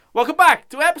Welcome back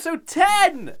to episode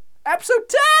 10! Episode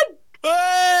 10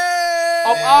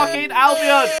 of Arcade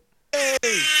Albion!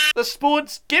 The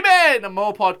Sports Gibbon and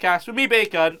More podcast with me,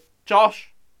 Bacon,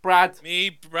 Josh, Brad. Me,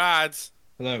 Brad.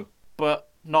 Hello. But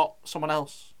not someone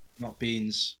else. Not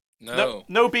Beans. No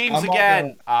Beans I'm not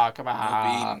again. Come No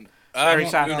on. Bean. Very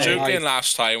sad We were day. joking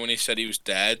last time when he said he was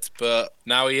dead, but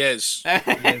now he is.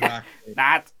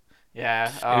 Nad.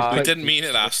 Yeah. We didn't mean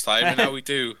it last time, and now we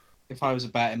do. If I was a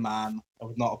betting man, I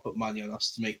would not have put money on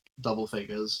us to make double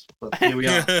figures. But here we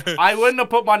are. I wouldn't have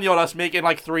put money on us making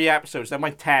like 3 episodes. They're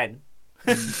like 10.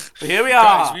 But here we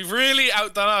Guys, are. we've really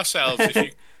outdone ourselves if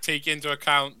you take into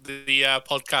account the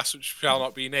podcast which shall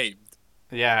not be named.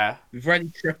 Yeah. We've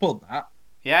already tripled that.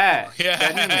 Yeah. Yeah.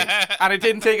 Genuinely. And it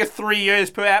didn't take us 3 years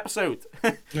per episode.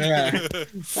 Yeah.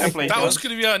 Definitely. That was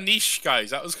going to be our niche, guys.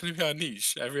 That was going to be our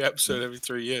niche. Every episode, every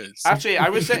 3 years. Actually, I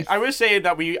was saying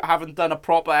that we haven't done a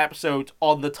proper episode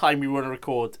on the time we want to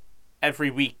record every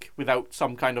week without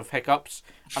some kind of hiccups,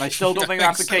 and I still don't think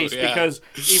that's the case because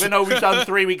even though we've done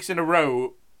 3 weeks in a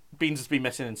row, Beans has been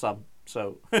missing in some.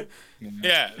 So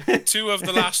Yeah, 2 of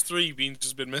the last 3 Beans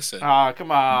has been missing.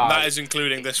 come on. That is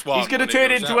including this one. He's gonna when it turn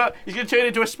goes into out. he's gonna turn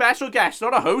into a special guest,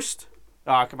 not a host.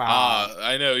 Come on.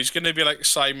 I know. He's going to be like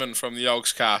Simon from the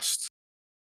Yogscast.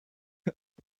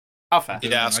 Fair.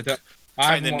 Yeah, I don't. kind of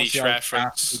haven't watched niche the old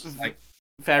reference. cast. It's like,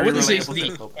 I Very wouldn't say it's relatable.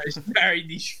 niche, to but it's very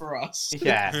niche for us.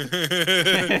 Yeah.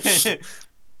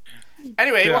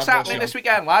 Anyway, Yeah, what's I'm happening watching. this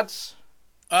weekend, lads?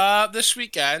 This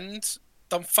weekend,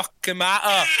 don't fucking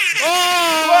matter.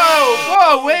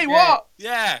 Whoa! Wait, what?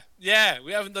 Yeah.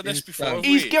 We haven't done this He's before. done. Have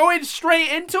He's we? going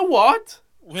straight into what?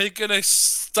 We're gonna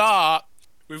start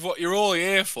with what you're all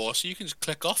here for, so you can just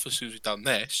click off as soon as we've done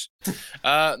this.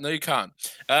 No, you can't.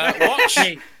 Watch.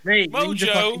 Wait, you need to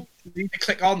Mojo. fucking- you need to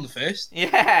click on first.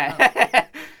 Yeah.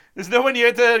 There's no one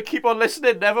here to keep on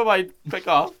listening. Never mind. Click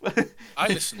off. I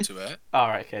listened to it. All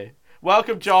right, okay.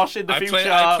 Welcome, Josh, in the I future.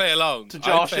 play along. To I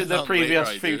Josh play in the along previous later,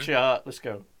 I do. future. Let's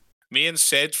go. Me and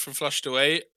Sid from Flushed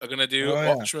Away are gonna do Oh,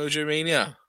 yeah. Watch Mojo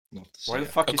Mania. Not to Where say the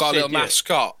it. fuck I've is got a little Sid here?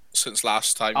 mascot since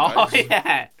last time. Oh guys.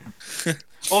 yeah.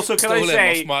 Also, can I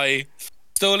say?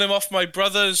 Stole him off my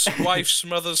brother's wife's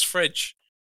mother's fridge.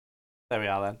 There we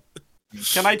are then.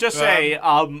 Can I just say,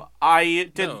 I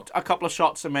did No. a couple of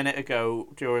shots a minute ago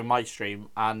during my stream,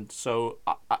 and so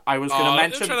I was going Oh, to you're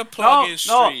mention. trying to plug his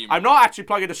stream. No, I'm not actually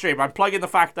plugging the stream. I'm plugging the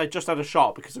fact that I just had a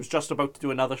shot because I was just about to do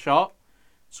another shot.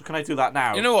 So can I do that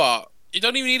now? You know what? You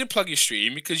don't even need to plug your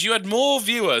stream because you had more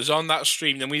viewers on that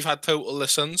stream than we've had total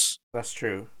listens That's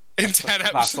true. in 10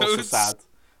 episodes. That's also sad.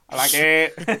 I like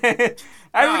it.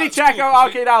 Everybody it's check cool,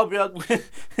 out 'cause Arcade Albion.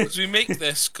 Because we make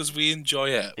this because we enjoy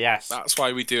it. Yes. That's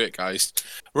why we do it, guys.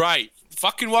 Right.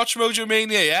 Fucking watch Mojo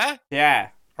Mania, yeah? Yeah.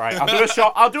 Right. I'll do a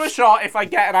shot. I'll do a shot if I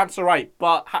get an answer right.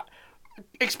 But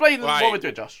explain Right. what we're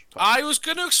doing, Josh. I was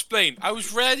going to explain. I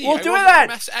was ready. Well, I do wasn't it then.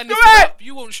 gonna mess Do anything it. up.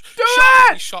 You won't Do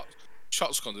shot it. me.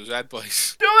 Shots gone to his head,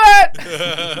 boys. Do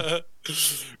it.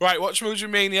 Right, Watch Mojo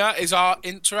Mania is our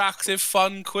interactive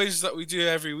fun quiz that we do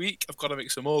every week. I've got to make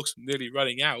some more because I'm nearly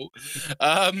running out.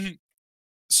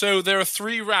 So there are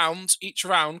 3 rounds. Each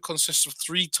round consists of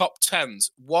 3 top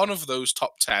 10s. One of those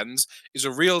top 10s is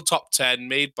a real top 10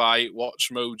 made by Watch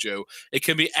Mojo. It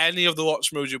can be any of the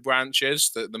Watch Mojo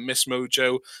branches, the Miss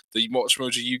Mojo, the Watch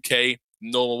Mojo UK,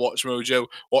 normal Watch Mojo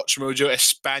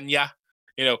España,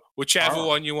 whichever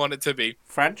one you want it to be.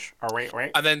 French. Oh wait.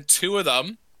 And then 2 of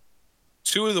them,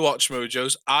 2 of the Watch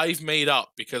Mojos, I've made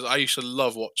up because I used to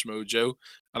love Watch Mojo,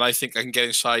 and I think I can get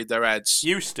inside their heads.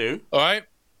 Used to. All right?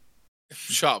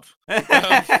 Shut up.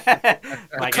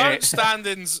 Like Current it.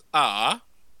 standings are...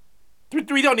 We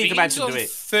don't need to Beans mention, on do we?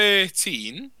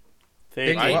 13.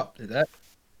 Didn't Right. go up, did it?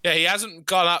 Yeah, he hasn't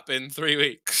gone up in 3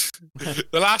 weeks. The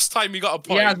last time he got a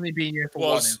He point hasn't been here for one,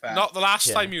 in was fact. not the last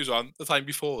Yeah. time he was on, the time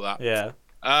before that. Yeah.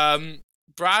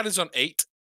 Brad is on 8.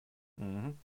 Mm-hmm.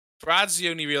 Brad's the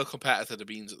only real competitor to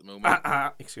Beans at the moment.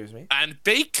 Excuse me. And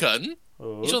Bacon,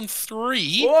 Oh. he's on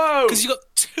 3. Whoa! Because he got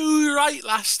 2 right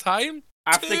last time.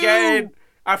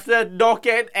 After not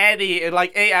getting any in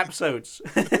like 8 episodes.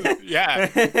 Yeah.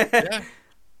 Yeah.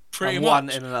 Pretty And much. one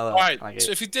in another. Right. Like it.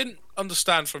 So if you didn't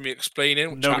understand from me explaining,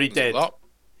 which Nobody happens a did. lot,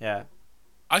 Yeah.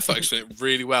 I thought I explained it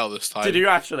really well this time. Did you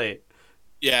actually?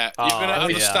 Yeah, Oh, you're gonna dear.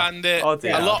 understand it Oh,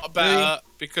 dear. a lot better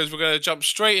because we're gonna jump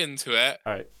straight into it.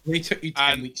 All right. We took you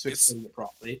 10 And weeks to it's- explain it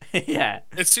properly. Yeah.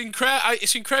 It's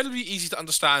incredibly easy to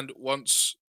understand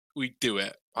once we do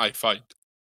it. I find.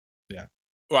 Yeah.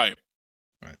 Right,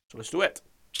 So let's do it.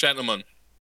 gentlemen.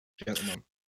 Gentlemen.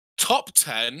 Top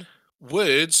 10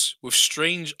 words with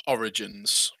strange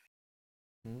origins.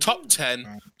 Top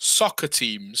 10 soccer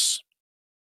teams.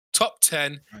 Top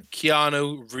 10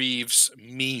 Keanu Reeves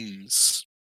memes.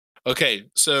 Okay,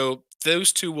 so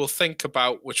those two will think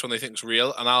about which one they think is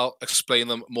real, and I'll explain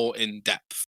them more in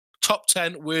depth. Top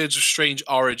 10 words of strange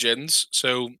origins.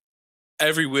 So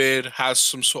every word has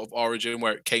some sort of origin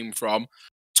where it came from.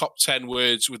 Top 10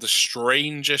 words with the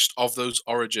strangest of those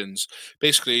origins.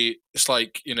 Basically, it's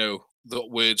like, the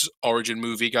words origin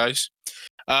movie, guys.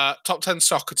 Top 10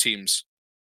 soccer teams.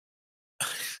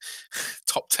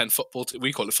 Top 10 football.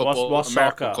 We call it football. What's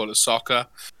America soccer? call it soccer.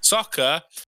 Soccer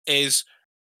is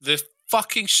the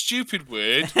fucking stupid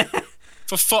word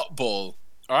for football.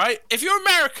 All right? If you're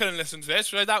American and listen to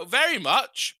this, which I doubt very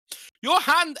much, your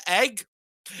hand egg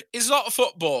is not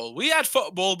football. We had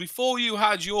football before you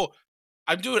had your...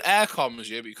 I'm doing air commas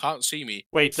here, but you can't see me.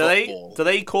 Wait, do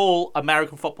they call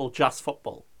American football just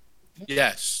football?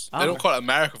 Yes. They don't call it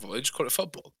American football. They just call it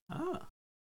football. Ah.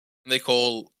 And they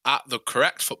call the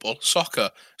correct football soccer.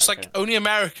 It's like only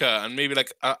America and maybe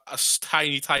like a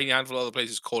tiny handful of other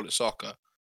places call it soccer.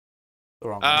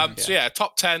 So yeah,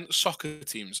 top 10 soccer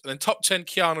teams. And then top 10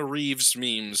 Keanu Reeves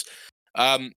memes.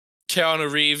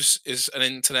 Keanu Reeves is an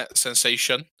internet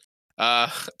sensation.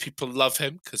 People love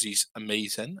him because he's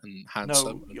amazing and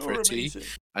handsome and pretty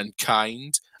and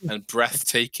kind and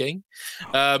breathtaking.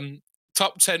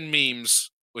 Top 10 memes,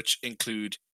 which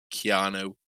include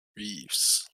Keanu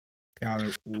Reeves.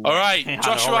 All right,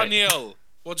 Joshua Neal,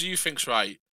 what do you think's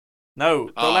right? No,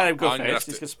 don't let him go first.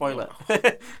 He's going to spoil it.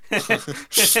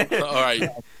 All right,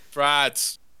 Brad,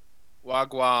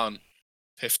 Wagwan,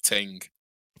 Pifting.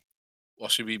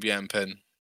 What's your BBM pin?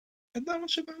 I don't know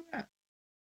much about that.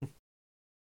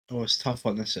 Oh, it's tough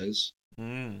one, this is.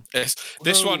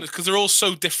 This one, because they're all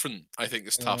so different, I think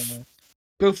it's tough.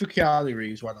 Go for Keanu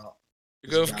Reeves, why not? You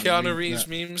go for Keanu Reeves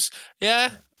memes? Yeah,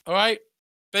 all right.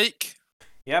 Bake.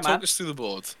 Yeah, man. Talk us through the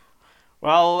board.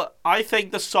 Well, I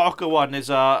think the soccer one is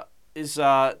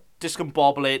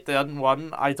discombobulated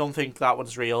one. I don't think that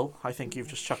one's real. I think you've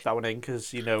just chucked that one in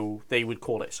because, they would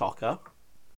call it soccer.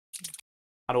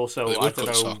 And also, I don't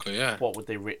know, soccer, what would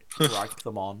they rank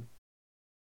them on?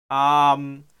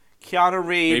 Keanu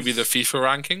Reeves... Maybe the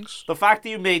FIFA rankings? The fact that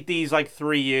you made these,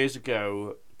 3 years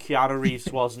ago, Keanu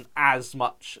Reeves wasn't as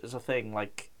much as a thing,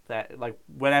 that,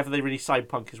 whenever they released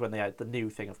Cyberpunk is when they had the new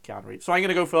thing of Keanu Reeves. So I'm going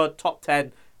to go for top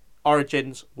 10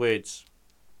 origins words.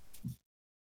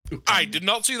 I did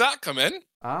not see that come in.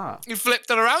 You flipped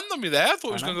it around on me there. I thought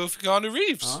he was going to go for Keanu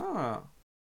Reeves.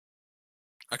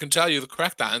 I can tell you the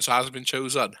correct answer hasn't been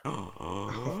chosen.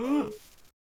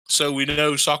 So we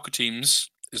know soccer teams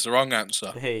is the wrong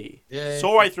answer. Hey.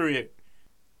 Saw right through you.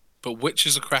 But which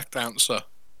is the correct answer?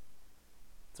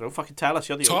 Don't fucking tell us.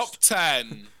 You're the Top host.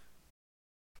 10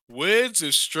 words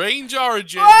of strange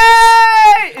origins.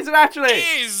 Hey! Is it actually?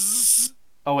 Is...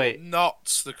 Oh, wait.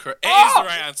 Not the correct... It is the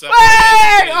right answer.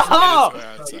 Hey! It is the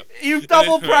right answer. You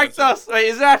double pranked us. Wait,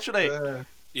 is it actually?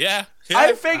 Yeah.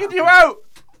 I figured you out.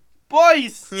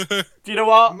 Boys. Do you know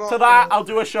what? To that, I'll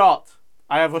do a shot.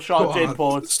 I have a shot gin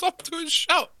poured. Stop doing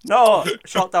shot. No,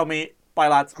 shot down me. Bye,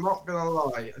 lads. I'm not going to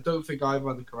lie. I don't think I've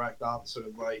had the correct answer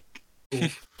in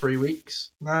 3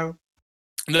 weeks now.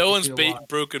 No one's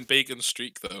broken Bacon's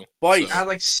streak, though. Boys. I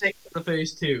had 6 in the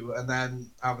first 2, and then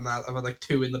I've had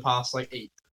 2 in the past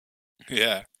 8.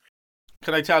 Yeah.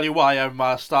 Can I tell you why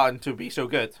I'm starting to be so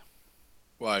good?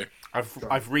 Why?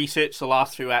 I've researched the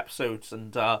last few episodes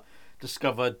and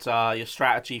discovered your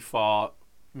strategy for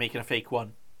making a fake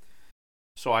one.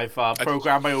 So I've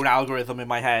programmed my own algorithm in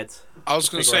my head. I was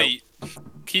going to say,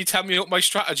 can you tell me what my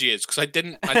strategy is? Because I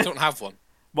don't have one.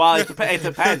 Well, it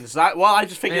depends. I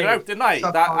just figured it out, didn't I?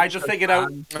 I just figured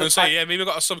out. I was say, yeah, maybe I've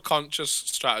got a subconscious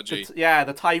strategy.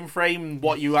 The time frame,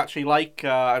 what you actually like,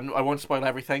 and I won't spoil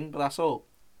everything, but that's all. All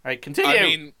right, continue. I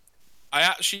mean, I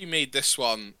actually made this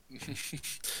one.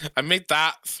 I made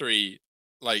that 3,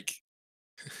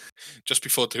 just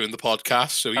before doing the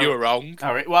podcast, so you were wrong.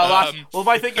 All right. Well,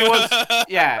 my thinking was,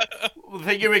 the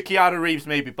thinking with Keanu Reeves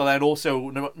maybe, but then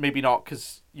also maybe not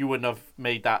because you wouldn't have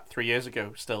made that 3 years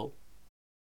ago. Still,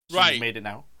 so right? You made it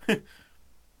now.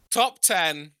 Top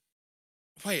 10.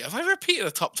 Wait, have I repeated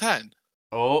a top 10?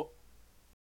 Oh,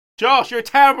 Josh, you're a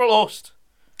terrible host,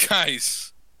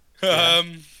 guys.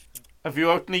 Have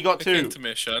you only got 2?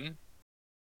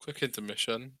 Quick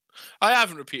intermission. I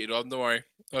haven't repeated one. Don't worry.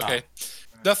 Okay.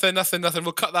 Nothing.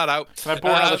 We'll cut that out. Can I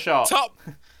pour another shot?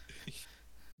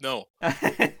 No.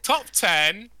 Top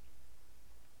 10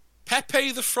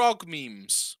 Pepe the Frog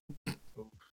memes.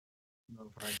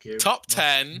 No, thank you. Top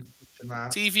 10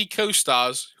 TV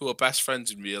co-stars who are best friends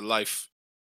in real life.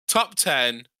 Top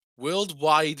 10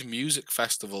 worldwide music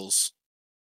festivals.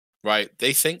 Right,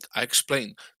 they think I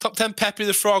explain. Top 10 Pepe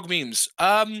the Frog memes.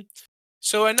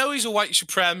 So I know he's a white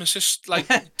supremacist like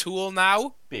tool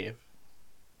now. Beef.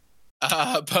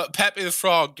 But Pepe the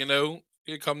Frog,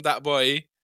 here come that boy.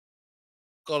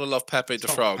 Gotta love Pepe the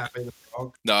Frog. Pepe the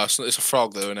Frog. No, it's a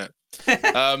frog though, isn't it?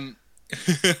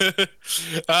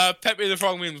 Pepe the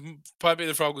Frog means Pepe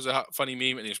the Frog was a funny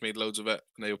meme, and he just made loads of it,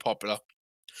 and they were popular.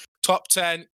 Top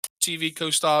 10 TV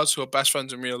co-stars who are best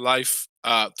friends in real life.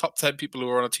 Top 10 people who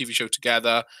were on a TV show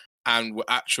together and were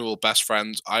actual best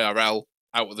friends IRL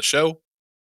out of the show.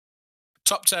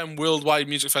 Top 10 worldwide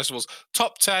music festivals.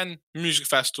 Top 10 music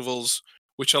festivals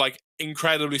which are like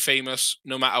incredibly famous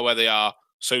no matter where they are.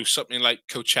 So something like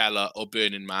Coachella or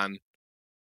Burning Man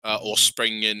or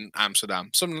Spring in Amsterdam.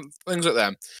 Some things like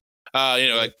them.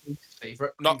 Like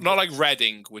favorite. Not like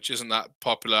Reading, which isn't that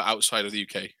popular outside of the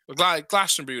UK. But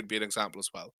Glastonbury would be an example as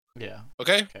well. Yeah.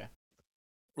 Okay?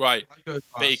 Right.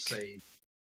 Bake.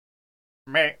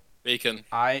 Bacon.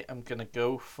 I am going to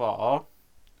go for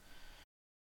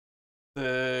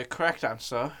the correct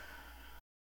answer,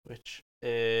 which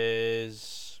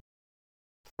is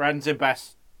Friends in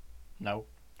Best... No,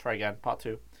 try again, part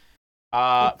 2.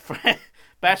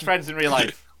 Best friends in real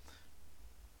life.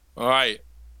 All right.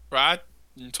 Brad,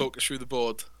 you can talk us through the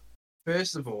board.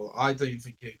 First of all, I don't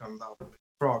think Here Comes That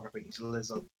Frog. I think he's a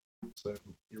lizard. So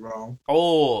you're wrong.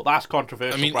 Oh, that's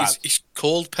controversial, I mean, Brad. he's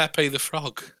called Pepe the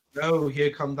Frog. No,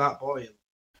 Here Come That Boy.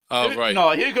 Oh, right.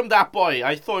 No, Here Come That Boy.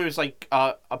 I thought it was like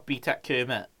a BTEC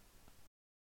Kermit.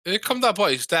 Here Come That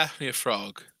Boy. It's definitely a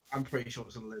frog. I'm pretty sure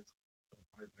it's a lizard.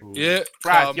 Yeah,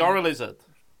 Brad, you're a lizard.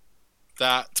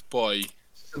 That boy.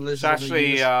 It's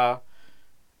actually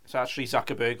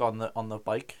Zuckerberg on the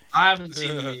bike. I haven't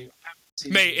seen you.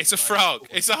 Mate, it's a frog.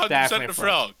 It's 100% a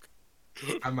frog.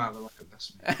 I'm having a look at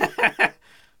this.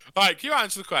 All right, can you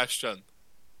answer the question?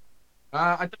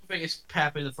 I don't think it's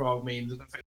Pepe the Frog memes. I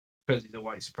don't think because he's a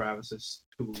white supremacist.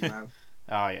 Cool man.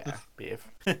 Oh yeah, beef.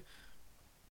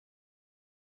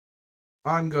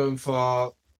 I'm going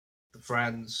for the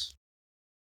Friends.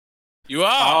 You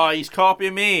are. Oh, he's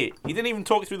copying me. He didn't even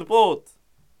talk through the board.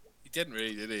 He didn't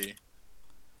really, did he?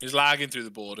 He's lagging through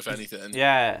the board, if anything.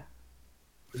 Yeah.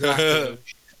 Exactly.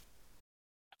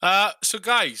 So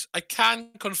guys, I can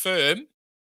confirm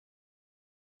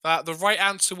that the right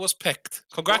answer was picked.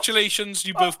 Congratulations,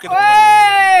 you both get.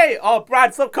 Hey! Oh,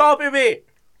 Brad, stop copying me.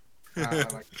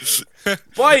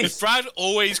 Boys! Brad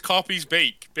always copies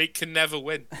Bake. Bake can never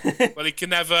win. Well, he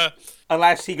can never.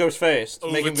 Unless he goes first.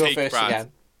 Make him go overtake first Brad.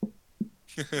 again.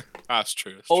 That's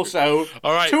true. Also,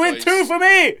 all right, 2 and 2 for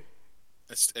me.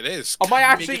 It is. Am I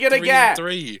actually gonna get?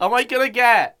 3. Am I gonna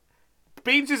get?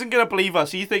 Beans isn't gonna believe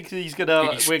us. He thinks we've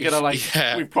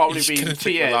probably been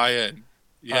cheated.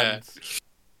 Yeah.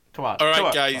 Come on. All right, come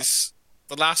on, guys.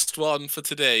 The last one for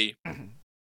today.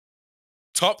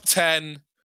 Top 10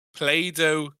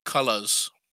 Play-Doh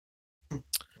colors.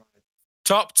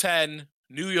 Top 10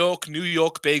 New York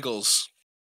bagels.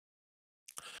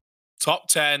 Top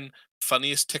 10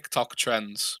 funniest TikTok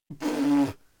trends.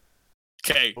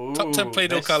 Okay, top 10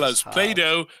 Play-Doh colors.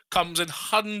 Play-Doh comes in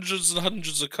hundreds and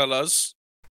hundreds of colors.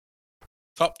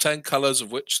 Top 10 colors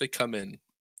of which they come in.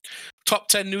 Top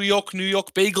 10 New York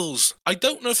bagels. I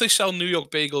don't know if they sell New York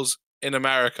bagels in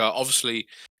America. Obviously,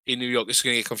 in New York, this is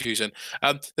going to get confusing.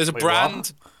 There's a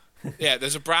brand. Yeah,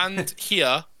 there's a brand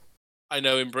here, I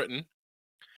know in Britain,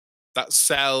 that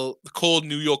called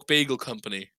New York Bagel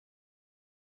Company.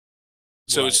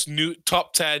 So it's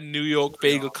top 10 New York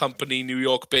Bagel Company, New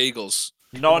York bagels.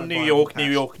 Non-New York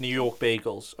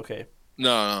bagels. Okay.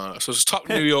 No. So it's top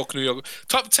New York.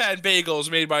 Top 10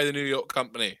 bagels made by the New York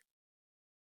company.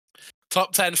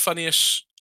 Top 10 funniest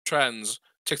trends,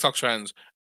 TikTok trends.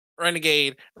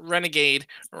 Renegade.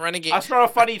 That's not a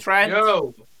funny trend.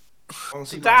 Yo. Want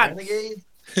to see my Renegade?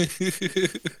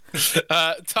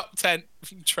 Top 10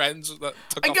 trends that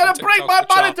took I'm off gonna on break TikTok,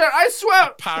 my monitor. I swear.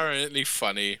 Apparently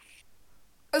funny.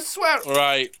 I swear. All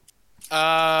right.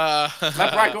 Let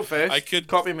Brad go first. I could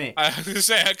copy me. I was gonna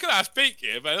say I could ask Bake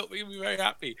here, but I don't think he'll be very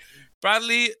happy.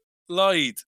 Bradley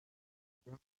Lloyd,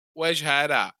 where's your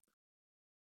head at?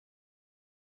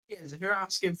 Yes, if you're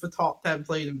asking for top 10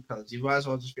 Play-Doh colors, you might as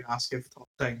well just be asking for top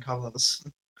 10 colors.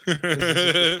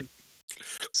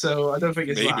 So I don't think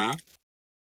it's Maybe. that.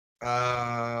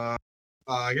 I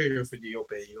gotta go for New York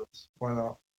bagels. Why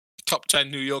not? Top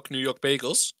 10 New York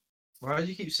bagels. Why do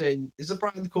you keep saying? Is the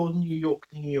brand called New York?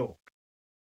 No,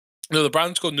 the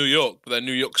brand's called New York, but they're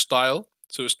New York style.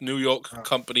 So it's New York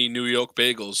Company, New York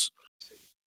bagels.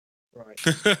 Right.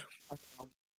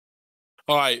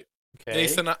 All right. Okay.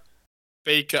 Nathan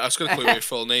Baker. I was going to call you your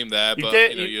full name there, but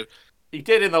He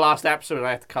did in the last episode, and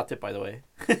I had to cut it, by the way.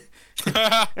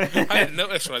 I didn't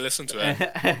notice when I listened to it.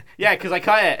 Yeah, because I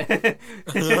cut it.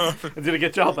 I did a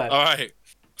good job, then. All right,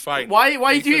 fine.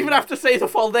 Why do you even have to say the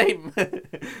full name?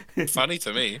 Funny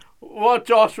to me. What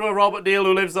Joshua Robert Neal,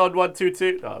 who lives on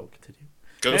 122? No, continue.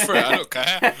 Go for it. I don't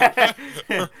care.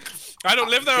 I don't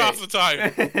live there half the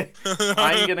time.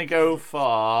 I'm gonna go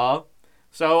for.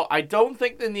 So I don't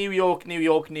think the New York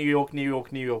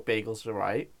bagels are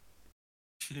right.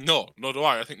 No, nor do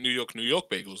I. I think New York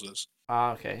bagels is.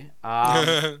 Okay.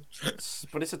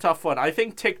 But it's a tough one. I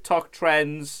think TikTok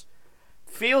trends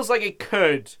feels like it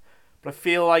could, but I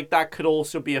feel like that could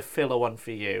also be a filler one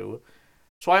for you.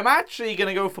 So I'm actually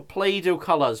gonna go for Play-Doh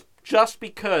colors, just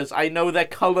because I know their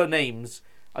color names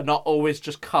are not always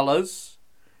just colors.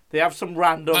 They have some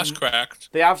random. That's correct.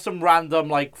 They have some random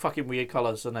like fucking weird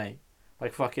colors, don't they?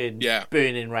 Like fucking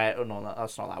burning red. Oh no,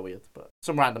 that's not that weird, but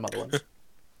some random other ones.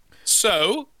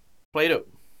 So, Play-Doh.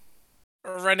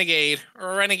 Renegade.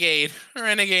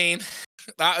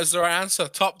 That is the right answer.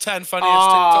 Top 10 funniest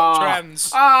TikTok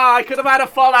trends. I could have had a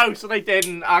Fallout and I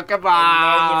didn't. Oh, come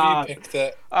on. None of you picked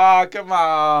it. Oh, come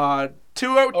on.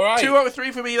 2 out of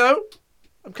 3 for me, though.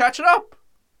 I'm catching up.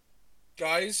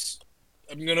 Guys,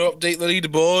 I'm going to update the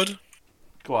leaderboard.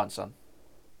 Go on, son.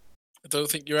 I don't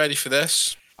think you're ready for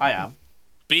this. I am.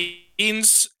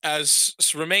 Beans has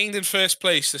remained in first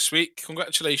place this week.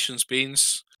 Congratulations,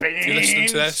 Beans. If you're listening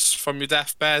to this from your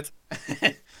deathbed,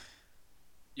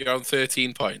 you're on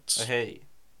 13 points. Hey.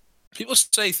 People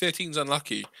say 13's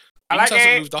unlucky. I Beans like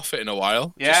hasn't it. moved off it in a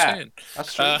while. Yeah, Just saying.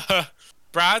 that's true.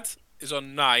 Brad is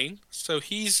on 9, so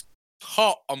he's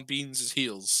hot on Beans'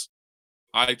 heels,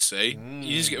 I'd say. He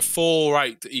needs to get 4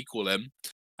 right to equal him,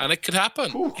 and it could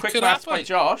happen. Ooh, quick maths by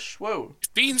Josh. Whoa.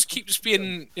 If Beans keeps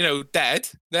being, dead,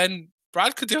 then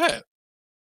Brad could do it.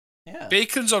 Yeah.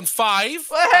 Bacon's on 5.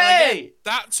 Hey! Again,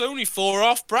 that's only 4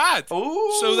 off Brad.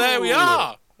 Ooh. So there we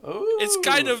are. Ooh. It's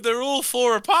kind of, they're all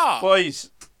 4 apart. Boys,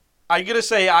 I'm going to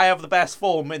say I have the best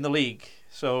form in the league.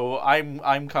 So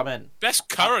I'm coming. Best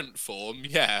current form,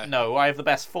 yeah. No, I have the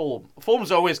best form.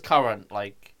 Form's always current,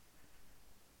 like.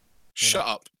 Shut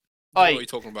up. Oi. What are you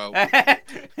talking about?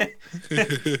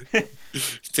 Didn't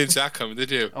see that coming, did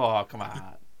you? Oh, come on.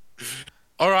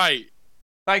 All right.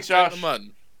 Thanks, Josh.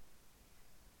 Gentlemen.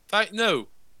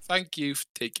 Thank you for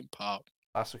taking part.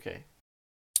 That's okay.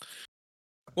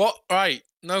 What? Right.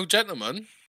 No, gentlemen.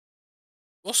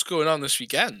 What's going on this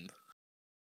weekend?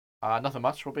 Nothing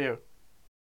much. What about you?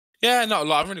 Yeah, not a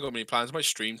lot. I haven't really got many plans. I might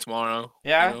stream tomorrow.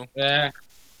 Yeah? You know? Yeah.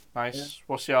 Nice. Yeah.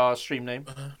 What's your stream name?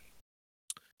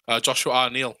 Joshua R.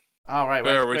 Neal. Oh, right.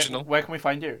 Very original. Where can we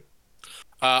find you?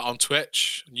 On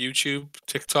Twitch, YouTube,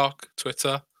 TikTok,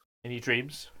 Twitter, In your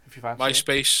dreams, if you fancy.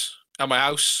 MySpace, at my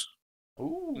house.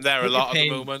 Ooh. I'm there a lot at the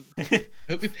moment.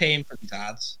 Hope you're paying for these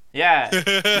ads. Yeah.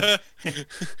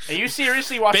 Are you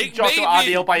seriously watching Joshua R.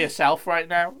 Neal by yourself right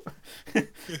now?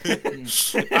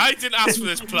 I didn't ask for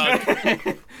this plug.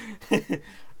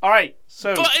 All right.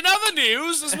 So. But in other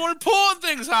news, there's more important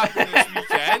things happening this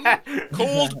weekend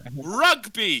called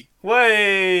rugby.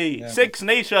 Way. Yeah. 6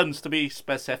 Nations to be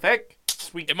specific.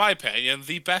 Sweet. In my opinion,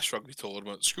 the best rugby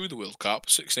tournament. Screw the World Cup.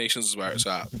 6 Nations is where it's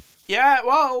at. Yeah.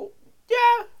 Well.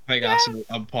 Yeah. I think that's an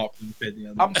unpopular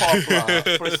opinion. Unpopular,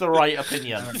 but it's the right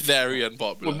opinion. Very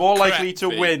unpopular. We're more likely Correct, to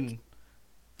Pete. win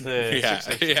the Yeah,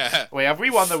 6 Nations. yeah. Wait, have we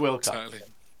won the World Cup? Exactly.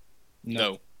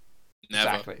 No. Never.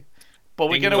 Exactly. But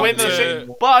we're Ding gonna dong, win the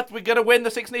ding. but we're gonna win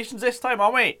the 6 Nations this time,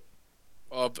 aren't we?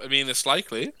 I mean, it's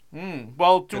likely.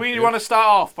 Well, do we want to start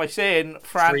off by saying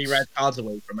France? 3 red cards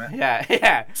away from it.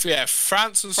 Yeah. Yeah,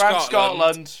 France and France,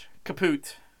 Scotland. Scotland,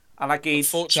 kaput. And that gate.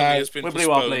 Unfortunately, it's been Wibbly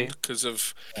wobbly. postponed because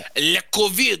of Le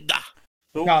Covid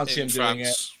Can't see in him doing it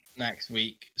France. next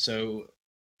week, so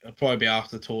it'll probably be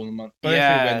after the tournament. But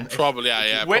Yeah. if we win, Probably,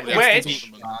 yeah. Whi- Probably after the which-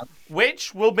 tournament.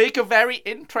 Which will make a very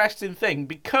interesting thing,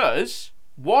 because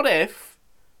what if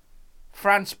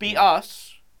France beat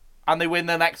us and they win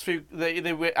the next few,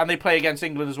 and they play against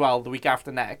England as well the week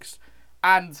after next,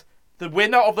 and the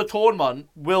winner of the tournament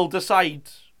will decide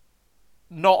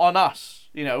not on us,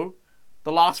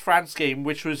 the last France game,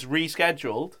 which was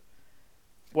rescheduled.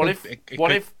 What if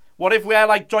what if we're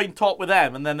like joint top with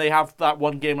them and then they have that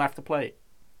one game left to play?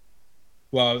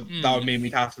 well, that would mean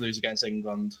we'd have to lose against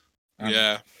England. and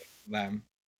Yeah. them,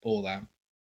 all them.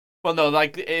 Well, no,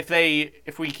 like if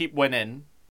we keep winning,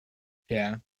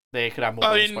 Yeah. they could have more I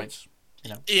bonus mean, points.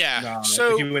 Yeah. No,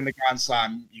 So if you win the Grand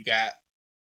Slam, you get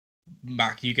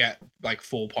like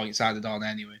 4 points added on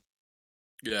anyway.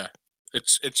 yeah,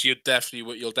 it's you'll definitely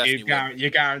win. You're guaranteed.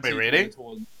 Wait, really? to win the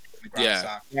tournament in the Grand Yeah.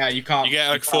 Slam. Yeah, you can't. You get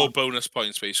like you 4 can't- bonus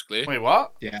points basically. Wait,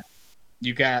 what?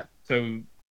 You get so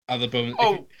other bonus.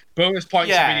 Oh, bonus points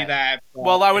yeah. are really there.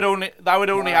 Well, that would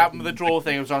only happen with the Yeah. draw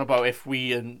thing I was on about if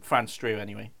we and France drew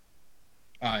anyway.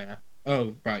 Oh yeah.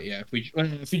 Oh right, yeah. If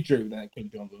we drew, then it could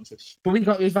be on bonuses. But we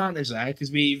got the advantage there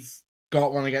because we've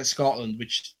got one against Scotland,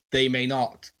 which they may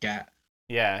not get.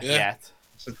 Yeah. Yeah. Yet.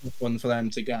 It's a tough one for them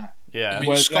to get. Yeah. I mean,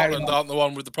 Whereas Scotland they're aren't the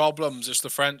one with the problems. It's the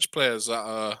French players that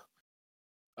are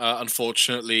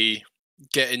unfortunately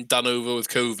getting done over with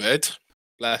COVID.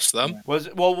 Bless them. Yeah.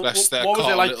 What Bless their was it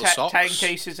cotton like? little 10 socks.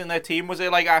 cases in their team? Was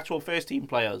it like actual first team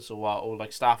players or what, or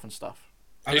like staff and stuff?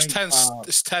 It's 10.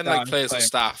 It's 10 like players and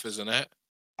staff, isn't it?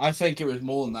 I think it was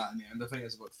more than that in the end. I think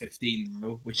it's about 15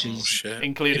 now, which Oh is shit!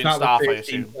 Including if that staff, was I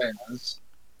 15 assume. players,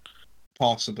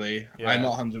 possibly. Yeah. I'm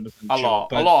not 100% sure. A lot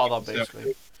but of them,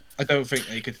 basically. I don't think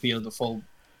they could field the full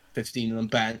 15 on the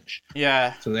bench,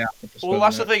 Yeah. so they have to postpone Well,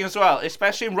 that's the it. thing as well.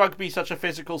 Especially in rugby, such a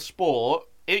physical sport.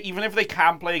 Even if they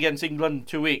can play against England in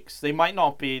 2 weeks, they might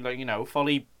not be like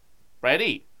fully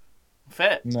ready,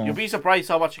 fit. No. You'll be surprised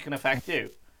how much it can affect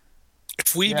you.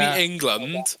 If we Yeah. beat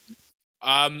England,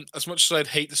 as much as I'd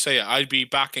hate to say it, I'd be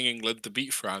backing England to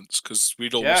beat France because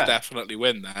we'd almost Yeah. definitely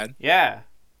win then. Yeah.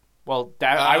 Well,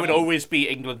 I would Um, always beat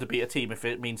England to beat a team if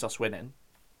it means us winning.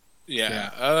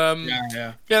 Yeah.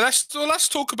 Yeah. Let's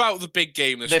talk about the big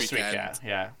game this This weekend. week,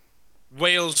 yeah.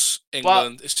 Wales,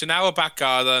 England. It's in our back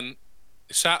garden.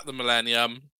 It's at the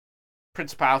Millennium.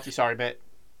 Principality, sorry, mate.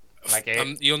 Like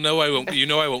it. You know I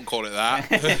won't call it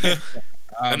that.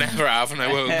 I never have, and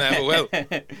I will never will.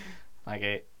 Like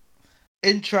it.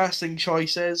 Interesting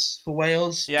choices for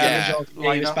Wales. Yeah. Josh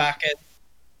Davis Lineup. back in.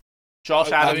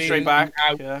 Josh I Adams mean, straight back.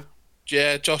 out. Yeah.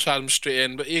 Yeah, Josh Adams straight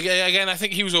in, but again, I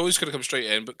think he was always going to come straight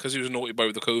in, but because he was a naughty boy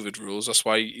with the COVID rules, that's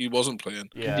why he wasn't playing.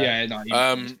 Yeah. No, he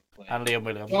Um, And Liam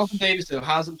Williams. Jonathan Davis though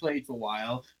hasn't played for a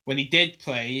while. When he did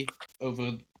play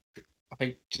over, I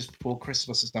think just before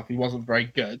Christmas and stuff, he wasn't very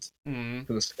good Mm.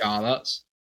 for the Scarlets.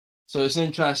 So it's an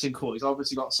interesting call. He's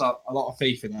obviously got a lot of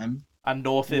faith in them. And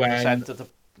North in the centre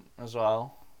as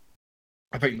well.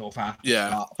 I think North have to Yeah.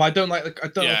 start. But I don't like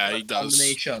Yeah, the he does.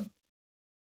 combination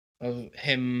of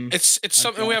him. It's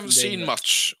something we haven't seen Davis.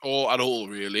 much or at all,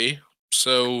 really.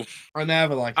 So I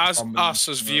never like the as combination us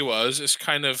as of- viewers, it's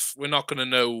kind of we're not going to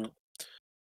know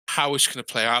how it's going to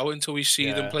play out until we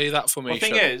see them Yeah. play that Well,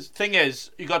 formation. thing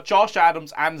is, you got Josh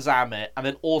Adams and Zamet, and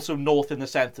then also North in the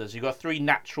centres. You got 3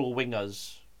 natural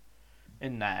wingers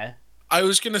in there. I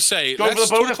was going to say, Go for let's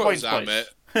the bonus talk points, about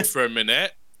Zamet for a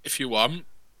minute, if you want.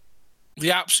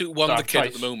 The absolute wonder Sorry, kid at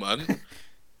choice. the moment.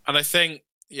 And I think,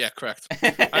 yeah, correct. I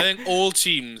think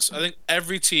I think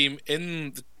every team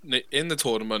in the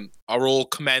tournament are all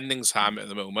commending Sam at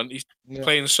the moment. He's Yeah.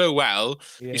 playing so well.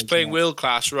 Yeah, He's playing yeah.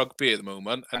 world-class rugby at the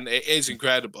moment, and it is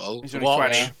incredible. He's to only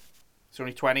watch. 20. He's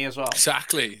only 20 as well.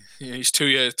 Exactly. Yeah, he's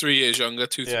 3 years younger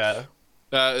Yeah,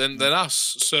 than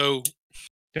us. So,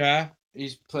 Yeah,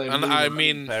 he's playing. and really I well.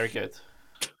 mean, very good.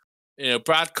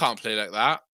 Brad can't play like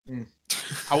that.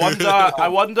 I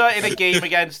wonder in a game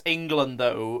against England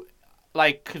though,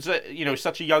 like because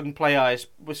such a young player,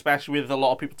 especially with a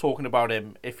lot of people talking about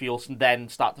him, if he'll then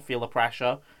start to feel the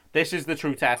pressure. This is the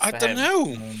true test I for don't him.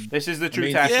 know. This is the true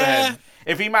mean, test yeah. for him.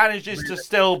 If he manages to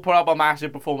still put up a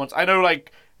massive performance, I know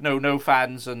no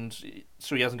fans, and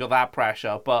so he hasn't got that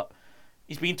pressure, but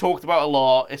he's been talked about a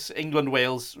lot. It's England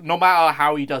Wales. No matter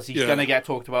how he does, he's Yeah. gonna get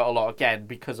talked about a lot again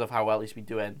because of how well he's been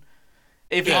doing.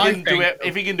 If he Yeah, I can do think- it,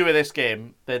 if he can do it this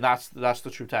game, then that's the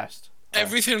true test.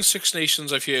 Everything Six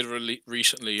Nations I've heard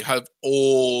recently have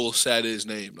all said his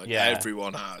name. Like Yeah.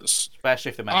 everyone has. Especially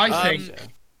if they're I mentioned.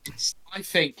 think- I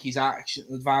think he's actually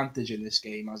an advantage in this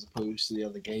game as opposed to the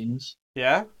other games.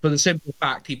 Yeah. For the simple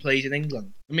fact he plays in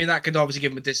England. I mean, that could obviously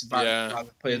give him a disadvantage. Yeah.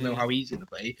 Other players know how he's going to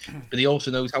play, but he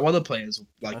also knows how other players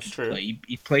like That's to true. play.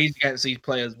 He plays against these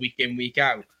players week in, week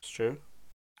out. It's true.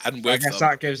 And I with guess them.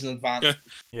 that gives an advantage.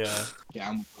 Yeah.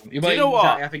 Yeah. you know what?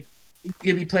 I think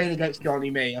he'll be playing against Johnny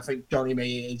May. I think Johnny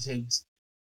May is his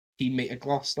teammate at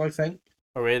Gloucester, I think.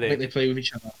 Oh, I think really? they play with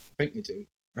each other. I think they do.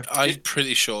 I'm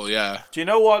pretty sure, yeah. Do you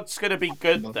know what's going to be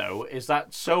good, though? Is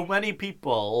that so many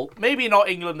people, maybe not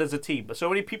England as a team, but so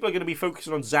many people are going to be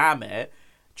focusing on Zamet.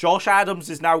 Josh Adams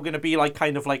is now going to be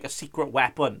kind of like a secret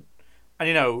weapon.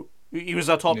 And, he was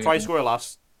our top try scorer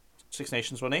last Six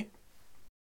Nations, wasn't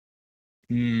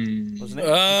he? Wasn't he?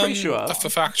 I'm pretty sure. I have to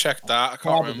fact check that. I can't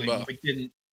Probably. remember. We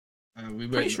didn't. We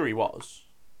Pretty were sure he was.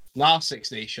 last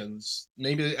Six Nations.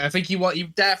 Maybe I think he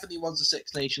definitely won the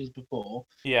Six Nations before.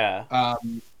 Yeah.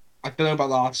 I don't know about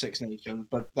last Six Nations,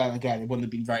 but then again, it wouldn't have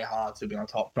been very hard to be on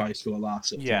top try score last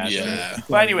Six Yeah. Nations. Yeah.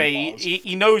 But anyway,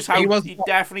 he knows how. He He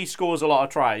definitely scores a lot of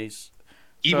tries.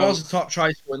 He So- was a top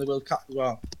try scorer in the World Cup as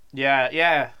well.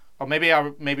 Yeah. Or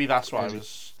maybe that's what I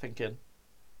was thinking.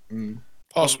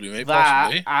 Possibly, mate. That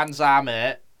Possibly. and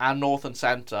Zamet and North and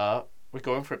Centre, we're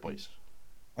going for it, boys.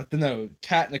 I don't know.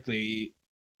 Technically,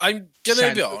 I'm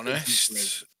gonna be Centre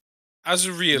honest. As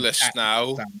a realist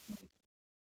now, standpoint.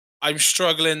 I'm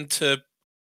struggling to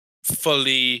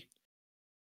fully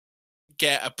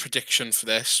get a prediction for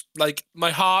this. Like,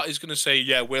 my heart is gonna say,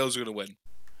 yeah, Wales are gonna win.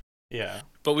 Yeah.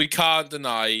 But we can't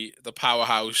deny the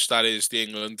powerhouse that is the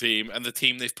England team and the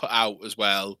team they've put out as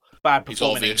well. Bad It's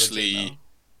performing obviously. England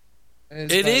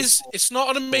team, It is. It's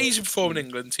not an amazing performing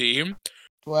England team,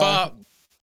 but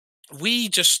we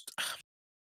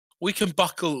can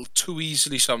buckle too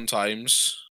easily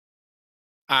sometimes,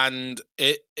 and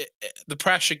the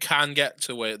pressure can get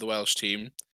to the Welsh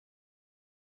team.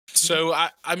 So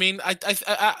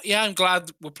I'm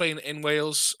glad we're playing in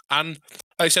Wales, and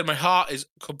like I said, my heart is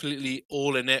completely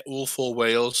all in it, all for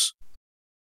Wales.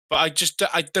 But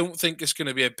I don't think it's going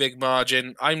to be a big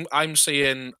margin. I'm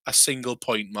saying a single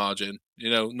point margin.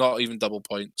 Not even double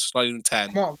points, not even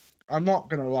 10. I'm not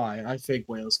gonna lie. I think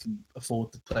Wales can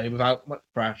afford to play without much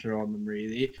pressure on them.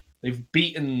 Really, they've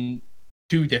beaten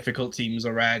two difficult teams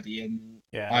already in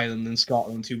Ireland and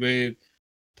Scotland, who were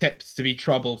tipped to be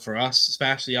trouble for us,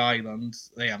 especially Ireland.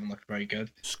 They haven't looked very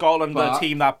good. Scotland, the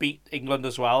team that beat England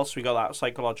as well, so we got that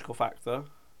psychological factor.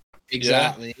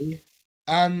 Exactly. Yeah.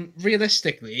 And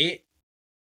realistically,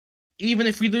 even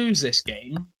if we lose this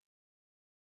game,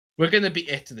 we're going to beat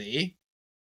Italy.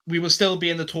 We will still be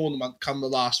in the tournament come the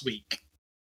last week.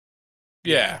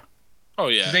 Yeah. Oh,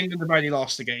 yeah. Because England have already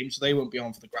lost the game, so they won't be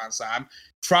on for the Grand Slam.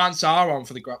 France are on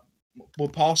for will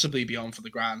possibly be on for the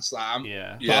Grand Slam.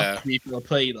 Yeah. But we will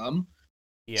play them.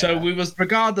 Yeah. So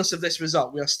regardless of this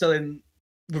result, we are still in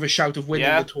with a shout of winning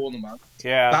the tournament.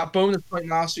 Yeah. That bonus point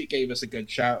last week gave us a good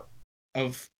shout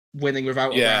of winning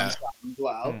without a Grand Slam as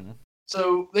well.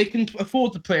 So they can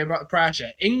afford to play about the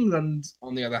pressure. England,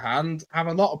 on the other hand, have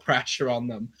a lot of pressure on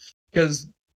them because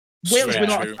Wales were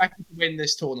not expected to win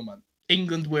this tournament.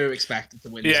 England were expected to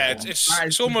win this tournament.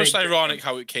 It's almost ironic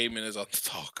how it came in as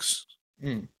underdogs.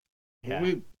 Yeah.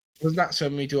 Wasn't that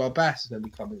when we do our best then we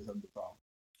come in as underdog?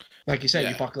 Like you said,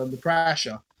 you buckle under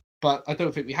pressure. But I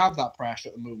don't think we have that pressure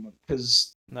at the moment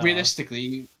because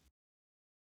realistically,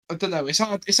 I don't know. It's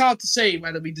hard to say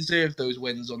whether we deserve those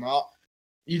wins or not.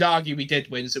 You'd argue we did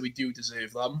win, so we do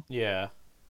deserve them. Yeah.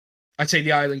 I'd say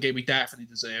the Ireland game we definitely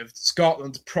deserved.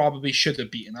 Scotland probably should have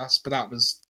beaten us, but that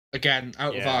was, again,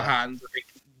 out of our hands. I think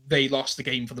they lost the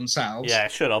game for themselves. Yeah,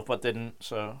 should have, but didn't,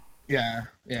 so... Yeah,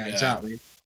 exactly.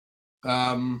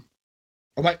 Scotland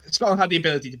had the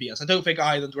ability to beat us. I don't think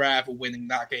Ireland were ever winning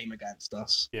that game against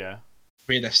us. Yeah.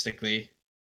 Realistically.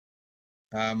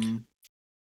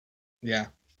 Yeah.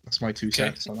 That's my 2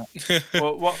 cents on it.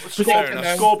 Well, what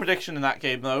score prediction in that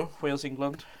game though?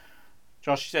 Wales-England.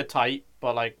 Josh, you said tight,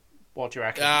 but what do you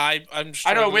reckon? I'm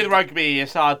I know with rugby,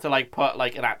 it's hard to put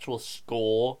an actual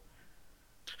score.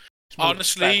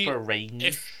 Honestly, for a range.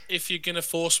 if you're gonna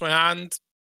force my hand,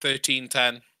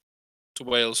 13-10 to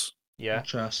Wales. Yeah.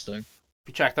 Interesting. Have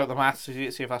you checked out the maths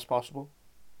to see if that's possible?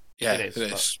 Yeah, it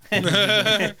is.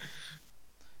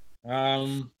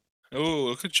 Oh,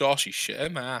 look at Josh, he's shit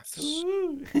at maths.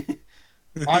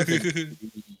 I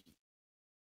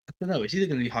don't know. It's either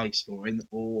going to be high scoring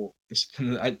or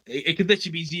it could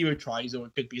literally be 0 tries or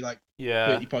it could be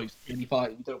 30 points,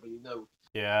 25. We don't really know.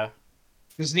 Yeah.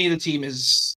 Because neither team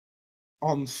is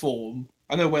on form.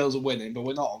 I know Wales are winning, but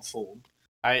we're not on form.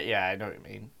 I know what you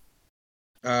mean.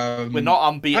 We're not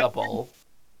unbeatable.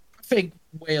 I think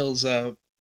Wales have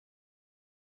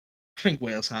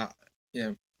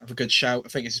a good shout. I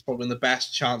think it's probably one of the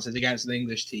best chances against an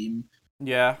English team.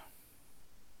 Yeah.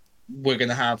 We're going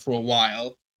to have for a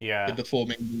while. Yeah. With the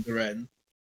form England are in.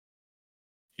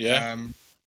 Yeah.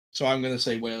 So I'm going to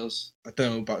say Wales. I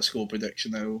don't know about score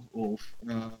prediction though. Or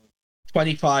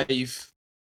 25-19.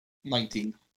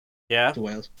 Yeah. To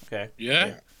Wales. Okay.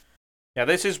 Yeah. Yeah,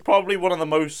 this is probably one of the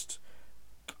most...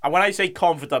 When I say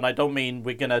confident, I don't mean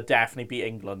we're going to definitely beat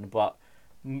England, but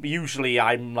usually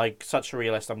I'm such a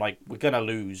realist. I'm we're going to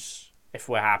lose if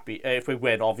we're happy. If we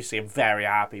win, obviously I'm very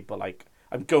happy, but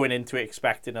I'm going into it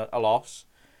expecting a loss.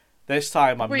 This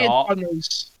time I'm not.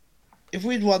 If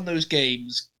we'd won those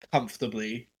games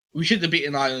comfortably, we should have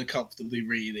beaten Ireland comfortably,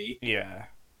 really. Yeah.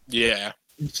 Yeah.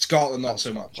 Scotland, not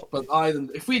so much. But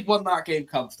Ireland, if we'd won that game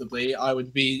comfortably, I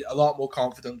would be a lot more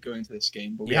confident going into this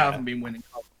game. But we haven't been winning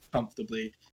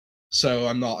comfortably, so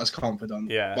I'm not as confident.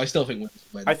 Yeah. But I still think Wales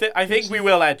win. I think we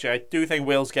will edge it. I do think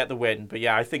Wales get the win, but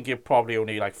yeah, I think you're probably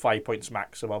only 5 points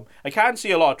maximum. I can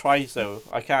see a lot of tries though.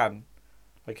 I can.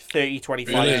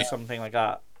 30-25 or something like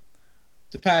that.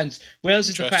 Depends. Wales,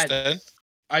 it depends.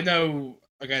 I know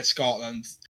against Scotland,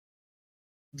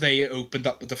 they opened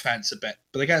up the defence a bit.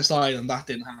 But against Ireland, that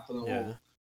didn't happen at all.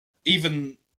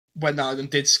 Even when Ireland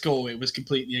did score, it was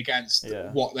completely against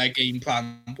what their game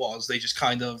plan was. They just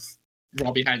kind of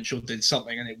Robbie Henshaw did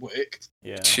something and it worked.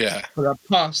 Yeah. But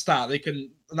past that, and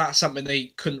that's something they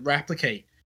couldn't replicate.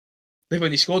 They've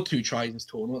only scored 2 tries this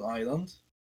tournament, Ireland.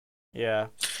 Yeah.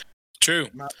 True.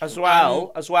 As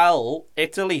well,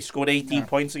 Italy scored 18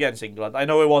 points against England. I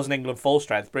know it wasn't England full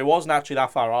strength, but it wasn't actually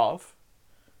that far off.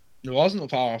 It wasn't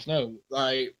far off, no.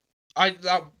 I'd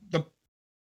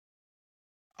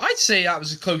say that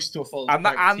was close to a full. And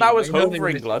that was home for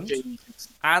England.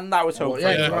 And that was home for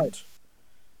England. Right.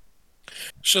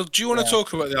 So, do you want to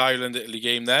talk about the Ireland-Italy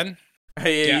game then?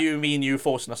 You mean you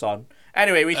forcing us on?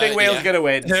 Anyway, we think Wales are going to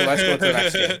win, so let's go to the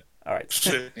next game. All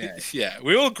right. Yeah,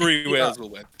 we all agree Wales will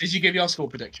win. Did you give your score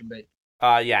prediction, mate?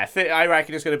 Yeah, I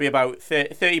reckon it's going to be about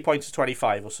 30 points to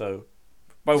 25 or so.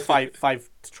 About five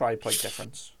try point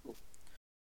difference.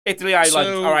 Italy, Ireland.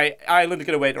 So, all right, Ireland are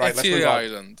going to win. All right, let's move on.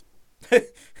 Ireland.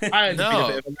 Ireland's been a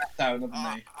bit of a letdown,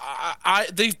 haven't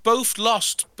they? They've both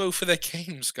lost both of their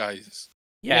games, guys.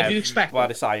 Yeah, you expect well,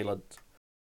 it's Ireland.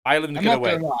 Ireland are going to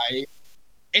win. I'm not going to lie.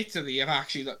 Italy have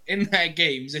actually looked, in their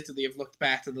games. Italy have looked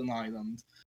better than Ireland,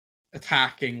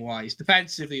 attacking wise.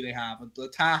 Defensively, they haven't, but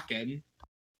attacking,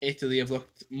 Italy have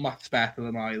looked much better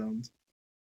than Ireland.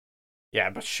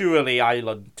 Yeah, but surely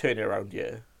Ireland turn it around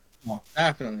here. Oh,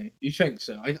 definitely. You think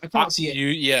so? I can't see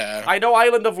it. I know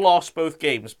Ireland have lost both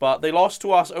games, but they lost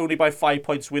to us only by 5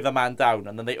 points with a man down,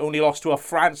 and then they only lost to a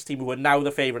France team who are now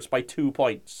the favourites by 2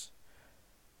 points.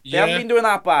 They haven't been doing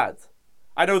that bad.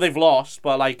 I know they've lost,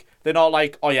 but they're not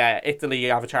like, oh yeah, Italy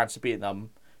have a chance of beating them.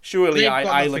 Surely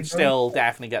Ireland still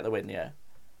definitely get the win, yeah.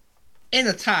 In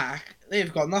attack,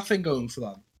 they've got nothing going for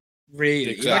them.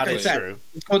 Really. Exactly. Like I said,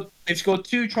 they've scored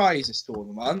 2 tries this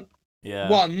tournament. Yeah.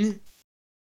 One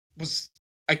was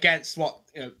against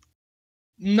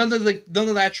none of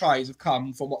their tries have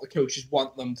come from what the coaches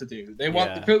want them to do.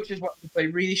 The coaches want to play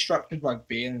really structured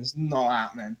rugby, and it's not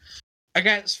happening.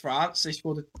 Against France,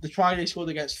 the try they scored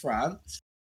against France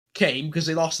came because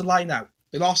they lost the line out.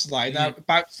 They lost the line out,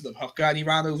 bounced to the hooker, and he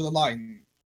ran over the line.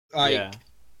 They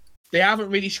haven't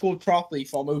really scored properly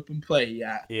from open play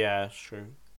yet. Yeah, it's true.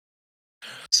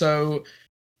 So,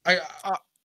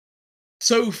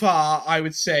 so far, I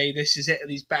would say this is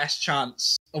Italy's best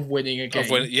chance of winning a game.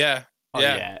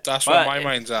 That's where my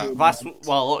mind's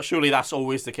at. Surely that's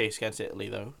always the case against Italy,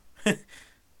 though.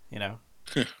 You know.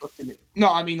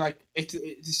 No, I mean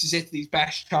this is Italy's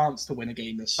best chance to win a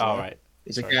game this year. All right,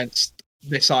 it's against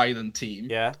this Ireland team.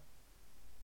 Yeah.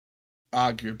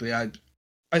 Arguably,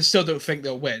 I still don't think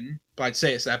they'll win, but I'd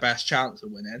say it's their best chance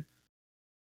of winning.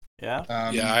 Yeah.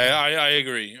 I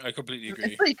agree. I completely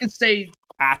agree. If they can stay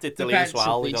at Italy as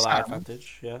well, they got that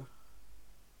advantage. Yeah.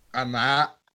 And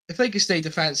if they can stay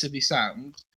defensively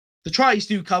sound, the tries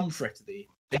do come for Italy.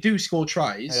 They do score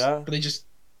tries, but they just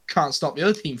can't stop the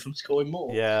other team from scoring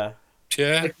more. Yeah.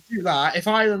 They can do that. If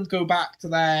Ireland go back to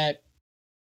their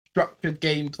structured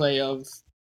gameplay of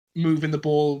moving the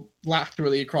ball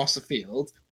laterally across the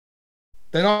field,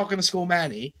 they're not going to score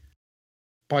many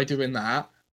by doing that.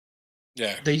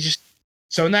 Yeah.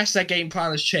 So unless their game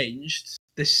plan has changed,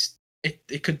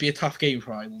 it could be a tough game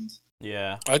for Ireland.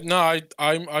 Yeah.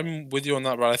 I'm with you on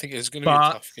that, Brad. I think it's going to be a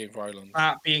tough game for Ireland.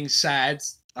 That being said,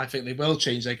 I think they will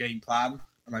change their game plan,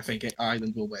 and I think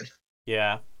Ireland will win.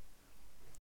 Yeah.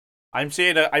 I'm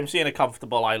seeing a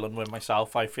comfortable Ireland win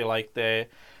myself. I feel like they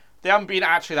haven't been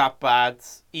actually that bad.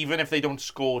 Even if they don't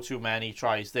score too many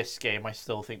tries this game, I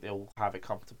still think they'll have it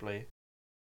comfortably.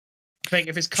 I think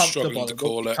if it's comfortable,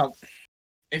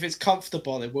 if it's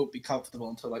comfortable, it won't be comfortable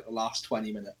until the last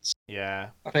 20 minutes.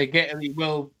 Yeah. I think Italy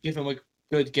will give them a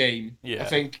good game. Yeah. I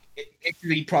think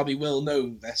Italy probably will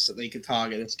know this, that they can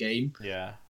target this game.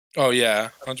 Yeah. Oh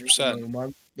yeah,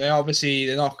 100%.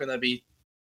 They're not going to be.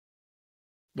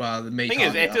 Well, the thing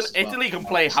is, Italy can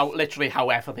play literally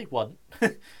however they want.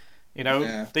 They don't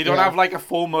have a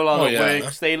formula that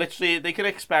works. They can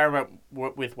experiment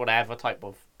with whatever type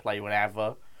of play,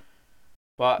 whatever.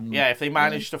 But if they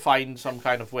manage to find some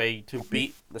kind of way to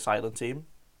beat this Ireland team,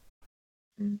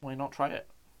 why not try it?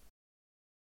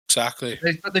 Exactly.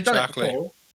 They've done it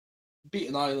before.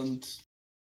 Beaten Ireland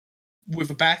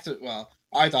with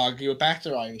I'd argue a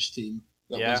better Irish team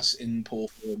that was in poor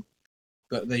form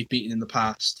that they've beaten in the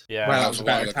past. Yeah, that was a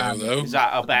better time. Is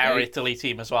that a better Italy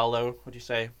team as well, though? Would you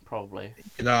say? Probably.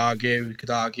 You could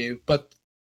argue, but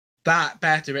that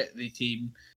better Italy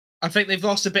team, I think they've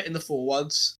lost a bit in the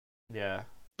forwards. Yeah.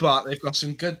 But they've got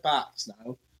some good backs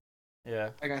now. Yeah.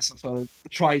 I guess if I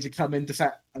try to come in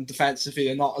and defensively,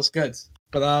 they're not as good.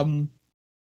 But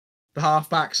the half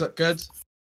backs look good.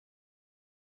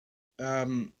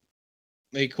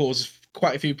 they cause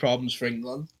quite a few problems for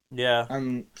England. Yeah.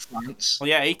 And France. Well,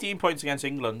 yeah, 18 points against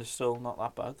England is still not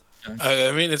that bad.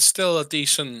 I mean, it's still a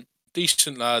decent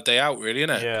day out, really,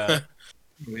 isn't it? Yeah.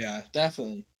 Yeah,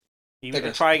 definitely. Even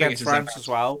a try against France as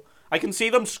well. I can see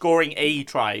them scoring a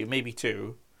try, maybe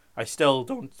two. I still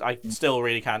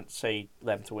really can't say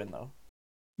them to win, though.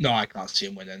 No, I can't see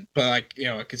him winning. But,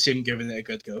 I could see him giving it a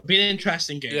good go. It'll be an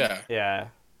interesting game. Yeah. Yeah.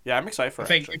 Yeah, I'm excited for it. I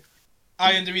think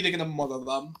Ireland are either going to mother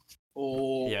them,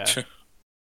 or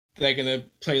they're going to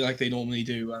play like they normally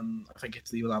do, and I think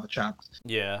Italy will have a chance.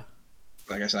 Yeah.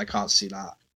 Like I said, I can't see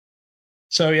that.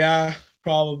 So, yeah,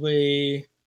 probably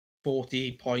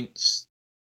 40 points,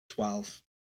 12.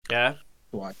 Yeah?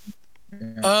 Yeah.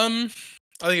 I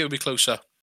think it would be closer.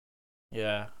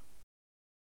 Yeah.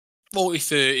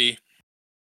 40-30.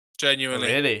 Genuinely.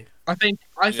 Oh, really? I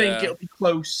think it'll be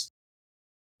close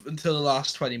until the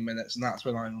last 20 minutes, and that's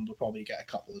when Ireland will probably get a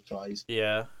couple of tries.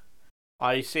 Yeah.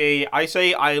 I say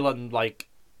Ireland like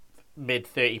mid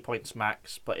 30 points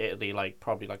max, but Italy like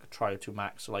probably like a try or two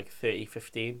max, so like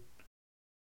 30-15.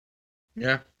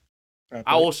 Yeah.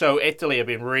 Also, Italy have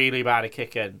been really bad at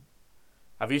kicking.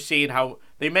 Have you seen how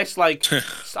they missed like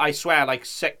I swear like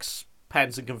 6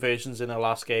 pens and conversions in their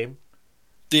last game?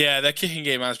 Yeah, their kicking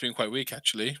game has been quite weak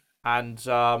actually. And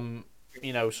so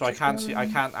I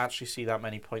can't actually see that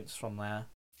many points from there.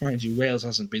 Mind you, Wales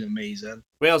hasn't been amazing.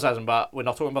 Wales hasn't, but we're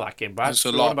not talking about that game, Brad. It's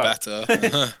a lot better.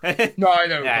 No, I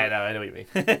know. Yeah, I know what you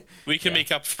mean. We can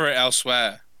make up for it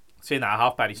elsewhere. Seeing that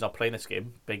Halfpenny's not playing this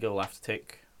game, Bigger will have to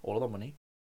take all of the money.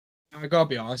 I gotta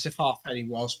be honest, if Halfpenny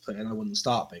was playing, I wouldn't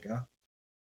start Bigger.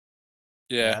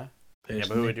 Yeah. But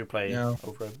who would you play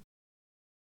over him?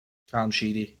 Cam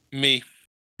Sheedy. Me.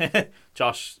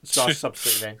 Josh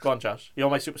substitute name. Go on, Josh. You're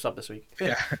my super sub this week.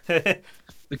 Yeah.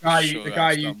 The guy you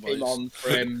came on for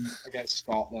him against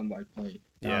Scotland, I played.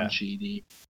 Cam Sheedy.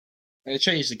 And it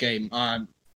changed the game. I'm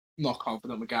not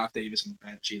confident with Gareth Davis on the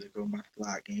bench either going back to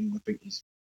that game. I think he's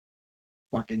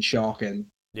fucking shocking.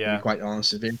 Yeah. To be quite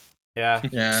honest with you. Yeah.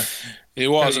 Yeah. It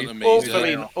wasn't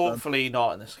amazing. Hopefully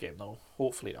not in this game though.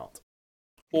 Hopefully not.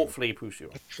 Hopefully he proves you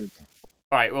wrong.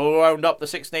 Alright, we'll round up the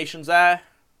Six Nations there.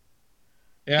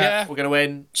 Yeah. We're going to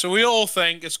win. So we all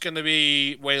think it's going to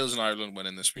be Wales and Ireland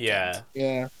winning this weekend.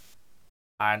 Yeah.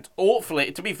 And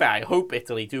hopefully, to be fair, I hope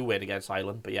Italy do win against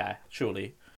Ireland, but yeah,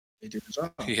 surely. They do as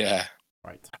well. Yeah.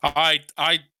 Right.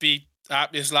 I'd be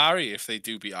happy as Larry if they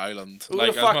do beat Ireland. Who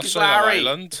like, the fuck is Larry?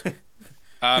 Ireland.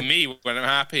 Me, when I'm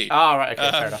happy. Oh, right,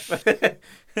 okay, fair enough.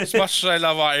 As much as I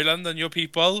love Ireland and your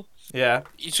people,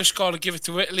 you just got to give it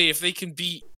to Italy. If they can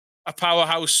beat a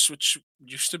powerhouse, which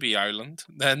used to be Ireland,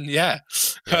 then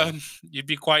you'd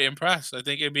be quite impressed. I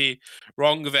think it'd be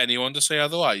wrong of anyone to say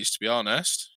otherwise, to be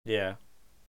honest. Yeah.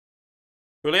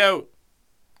 Julio.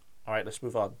 All right, let's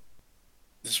move on.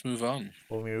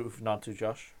 We'll move on to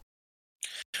Josh.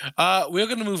 We're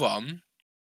going to move on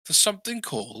to something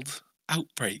called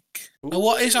Outbreak. Now,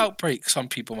 what is Outbreak? Some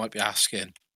people might be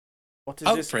asking. What is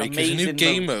Outbreak this is a new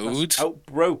game mode.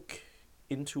 Outbroke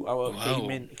into our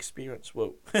gaming experience.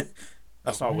 Whoa.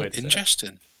 That's not a word.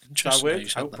 Interesting. That's not a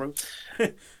word. Outbroke.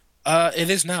 It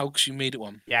is now because you made it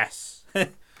one. Yes.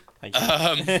 Thank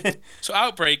you. So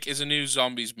Outbreak is a new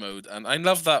zombies mode, and I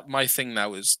love that my thing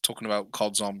now is talking about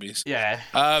COD zombies. Yeah.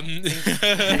 I'm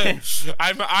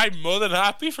more than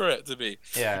happy for it to be.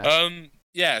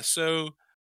 Yeah. So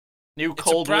new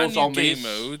Cold War zombies game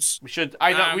modes. We should.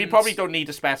 I know we probably don't need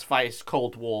to specify it's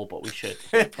Cold War, but we should.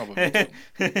 Probably don't.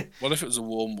 What if it was a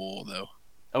warm war though?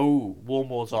 Oh, warm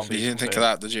war zombies. You didn't think of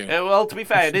that, did you? Well, to be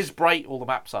fair, it is bright. All the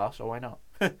maps are, so why not?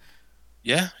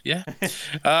 Yeah.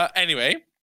 Anyway,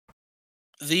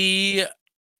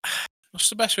 what's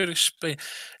the best way to explain?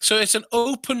 So it's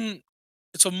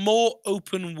a more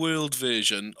open world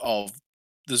version of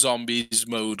the zombies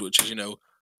mode, which is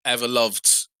ever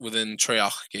loved within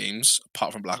Treyarch games,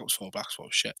 apart from Black Ops 4. Black Ops 4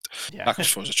 is shit. Yeah. Black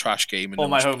Ops 4 is a trash game. And all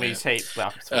my homies hate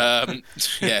Black Ops 4.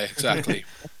 Yeah, exactly.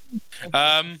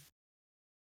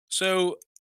 So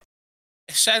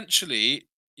essentially,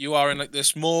 you are in like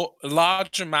this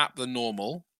larger map than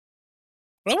normal.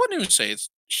 Well, I wouldn't even say it's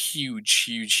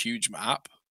huge map.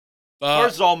 But for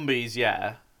zombies,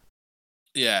 yeah.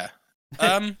 Yeah.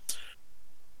 But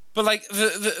like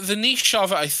the niche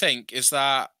of it, I think, is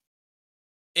that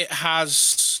it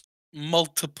has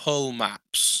multiple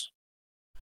maps.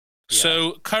 Yeah.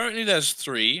 So currently there's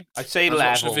 3. I'd say levels.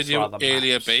 I watched a video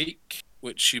earlier, maps. Bake,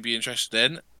 which you'd be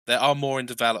interested in. There are more in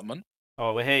development.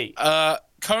 Oh, hey.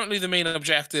 Currently the main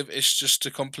objective is just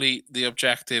to complete the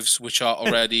objectives which are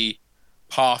already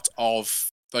part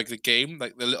of like the game.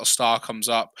 Like the little star comes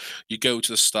up, you go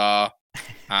to the star,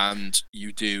 and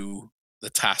you do the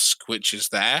task which is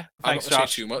there. I'm not Thanks, going to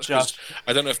Josh. say too much because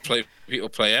I don't know if people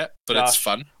play it, but it's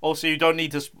fun. Also, you don't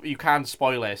need to. You can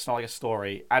spoil it. It's not like a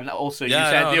story. And also, you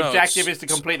said the objective is to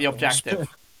complete the objective.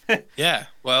 Yeah,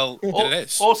 well, it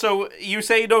is. Also, you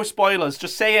say no spoilers.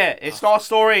 Just say it. It's not a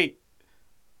story.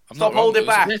 Stop holding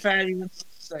back.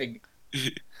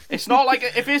 It's not like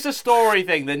if it's a story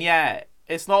thing, then yeah.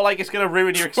 It's not like it's going to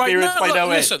ruin your experience by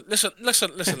knowing. Listen.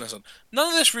 None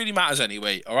of this really matters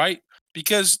anyway, all right?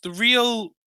 Because the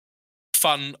real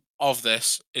fun of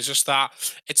this is just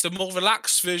that it's the more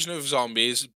relaxed version of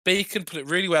zombies. Bacon put it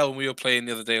really well when we were playing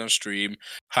the other day on stream,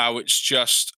 how it's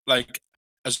just like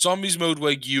a zombies mode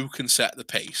where you can set the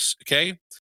pace, okay?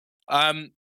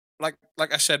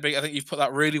 Like I said, Bacon, I think you've put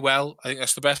that really well. I think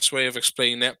that's the best way of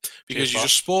explaining it because you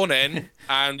just spawn in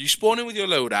and you spawn in with your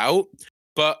loadout,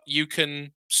 but you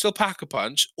can still pack a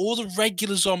punch. All the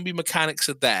regular zombie mechanics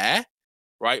are there,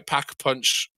 right? Pack a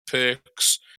punch,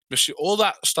 perks, all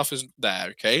that stuff is there,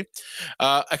 okay?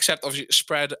 Except obviously it's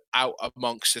spread out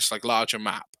amongst this like larger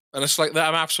map, and it's like the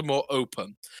maps are more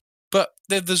open. But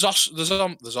the zombies, the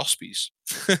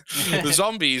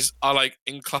zombies are like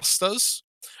in clusters,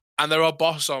 and there are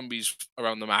boss zombies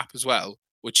around the map as well.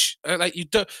 Which like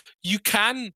you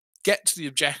can get to the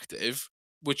objective,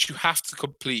 which you have to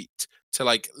complete to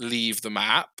like leave the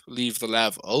map, leave the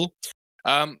level.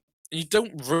 You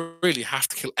don't really have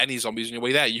to kill any zombies on your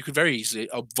way there. You can very easily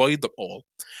avoid them all.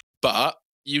 But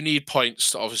you need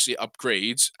points to obviously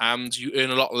upgrade, and you earn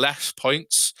a lot less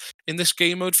points in this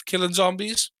game mode for killing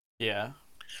zombies. Yeah.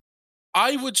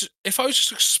 I would, if I was just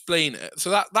to explain it, so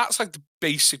that's like the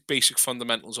basic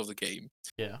fundamentals of the game.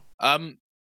 Yeah.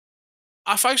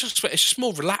 If I was to explain, it's just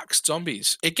more relaxed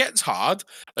zombies. It gets hard.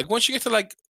 Like once you get to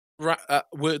like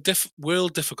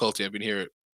world difficulty, I've been hearing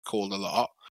it called a lot.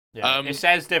 Yeah, it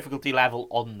says difficulty level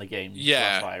on the game.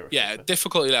 Yeah,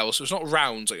 difficulty level. So it's not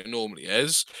rounds like it normally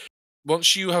is.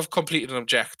 Once you have completed an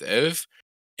objective,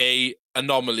 a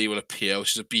anomaly will appear,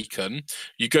 which is a beacon.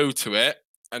 You go to it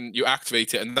and you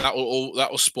activate it, and that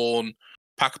will spawn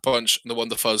Pack a Punch and the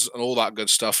Wonder Fuzz and all that good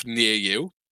stuff near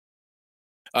you.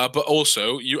 But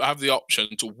also, you have the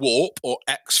option to warp or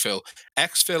exfil.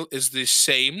 Exfil is the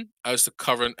same as the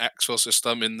current exfil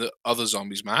system in the other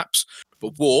zombies maps,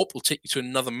 but warp will take you to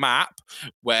another map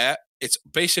where it's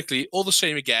basically all the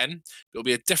same again. It'll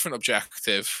be a different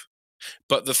objective,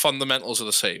 but the fundamentals are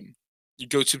the same. You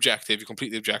go to objective, you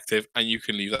complete the objective, and you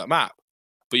can leave that map.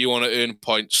 But you want to earn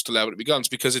points to level up your guns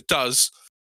because it does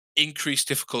increase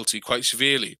difficulty quite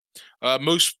severely.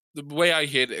 The way I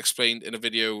heard it explained in a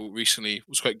video recently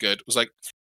was quite good. It was like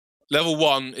level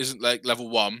 1 isn't like level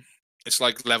 1. It's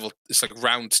like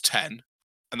round 10,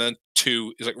 and then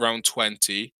 2 is like round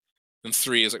 20, and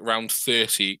 3 is like round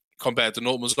 30 compared to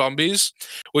normal zombies,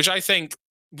 which I think,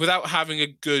 without having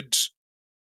a good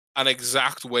and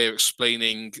exact way of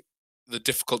explaining the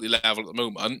difficulty level at the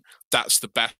moment, that's the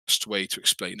best way to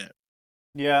explain it.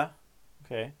 Yeah.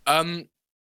 Okay.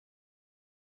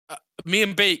 Me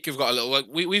and Bake have got a little, like,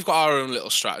 we've got our own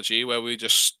little strategy where we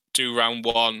just do round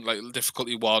 1, like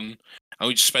difficulty 1, and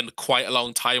we just spend quite a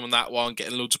long time on that one,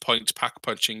 getting loads of points, pack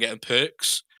punching, getting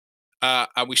perks.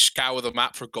 And we scour the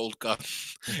map for a gold gun.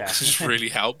 Yeah. This really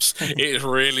helps. It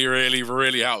really, really,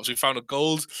 really helps. We found a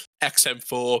gold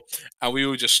XM4, and we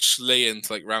were just slaying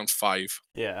to like round 5.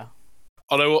 Yeah.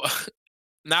 Although,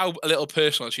 now a little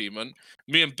personal achievement.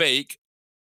 Me and Bake,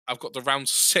 I've got the round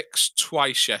 6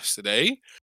 twice yesterday.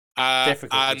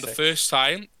 And the first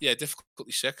time,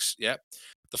 difficulty 6, yeah.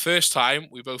 The first time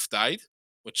we both died,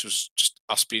 which was just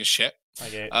us being shit,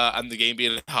 okay. And the game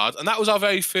being hard. And that was our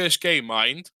very first game,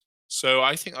 mind. So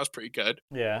I think that was pretty good.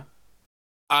 Yeah.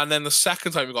 And then the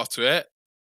second time we got to it,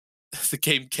 the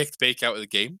game kicked Bake out of the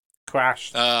game.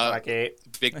 Crashed. Like it.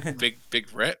 Big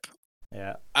rip.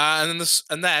 Yeah.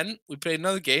 And then we played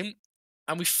another game,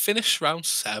 and we finished round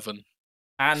 7.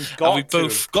 And we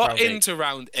both got into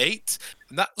round 8,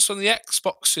 and that's when the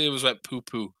Xbox servers went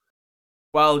poo-poo.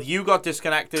 Well, you got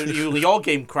disconnected. Your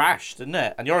game crashed, didn't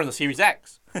it? And you're on the Series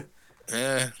X.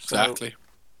 Yeah, exactly.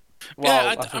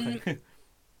 The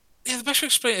best way to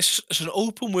explain it is it's an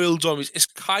open world zombies. It's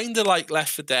kind of like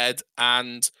Left 4 Dead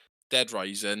and Dead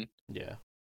Rising. Yeah.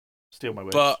 Steal my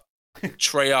words. But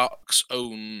Treyarch's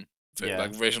own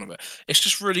version of it. It's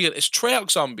just really good. It's Treyarch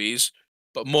zombies,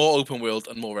 but more open world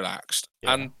and more relaxed.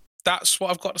 Yeah. And that's what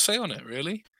I've got to say on it,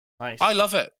 really. Nice. I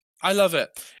love it.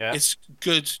 Yeah. It's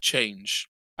good change.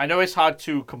 I know it's hard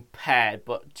to compare,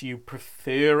 but do you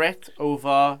prefer it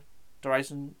over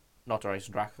not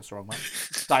Horizon Drac, that's the wrong one.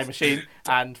 Die Machine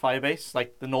and Firebase,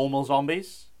 like the normal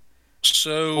zombies?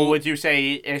 So, or would you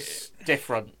say it's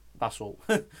different? That's all.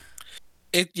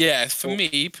 For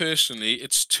me personally,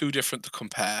 it's too different to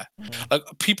compare. Like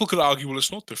people could argue, well,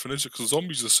 it's not different, is it? Because the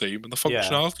zombies are the same and the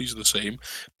functionalities are the same,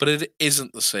 but it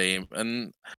isn't the same.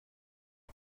 And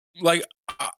like,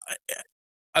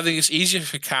 I think it's easier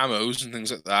for camos and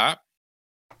things like that,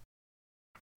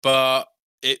 but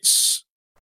it's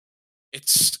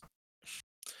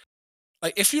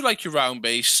like if you like your round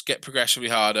base, get progressively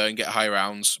harder and get high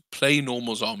rounds, play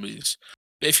normal zombies.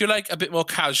 But if you're like a bit more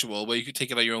casual, where you can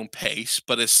take it at your own pace,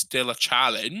 but it's still a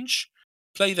challenge,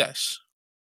 play this.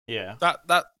 Yeah.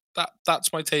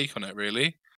 That's my take on it,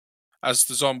 really. As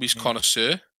the zombies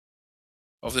connoisseur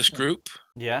of this group.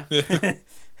 Yeah.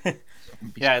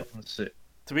 Yeah.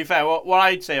 To be fair, what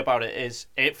I'd say about it is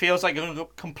it feels like a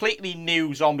completely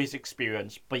new zombies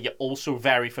experience, but you're also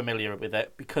very familiar with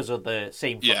it because of the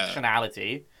same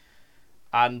functionality.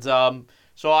 And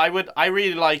so I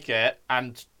really like it,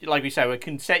 and like we said, it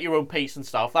can set your own pace and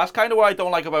stuff. That's kind of what I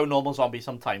don't like about normal zombies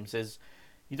sometimes, is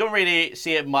you don't really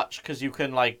see it much because you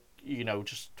can, like, you know,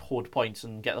 just hoard points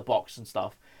and get the box and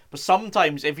stuff. But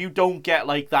sometimes if you don't get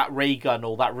like that ray gun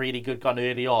or that really good gun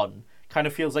early on, it kind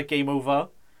of feels like game over.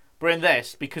 But in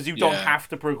this, because you don't have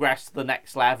to progress to the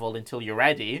next level until you're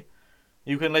ready,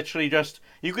 you can literally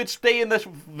you could stay in this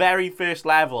very first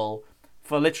level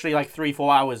for literally like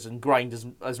 3-4 hours and grind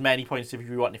as many points if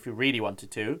you really wanted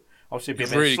to. Obviously,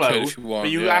 it'd be a bit slow, could if you want,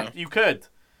 but you could,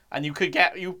 and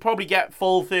you probably get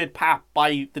full third pap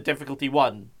by the difficulty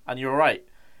 1, and you're alright.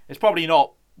 It's probably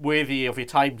not worthy of your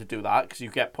time to do that because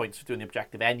you get points for doing the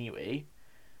objective anyway.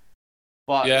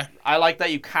 But I like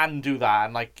that you can do that,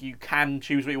 and like you can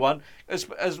choose what you want.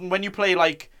 As when you play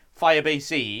like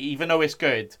Firebase E, even though it's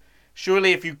good,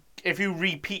 surely if you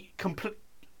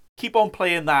keep on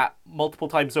playing that multiple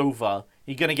times over,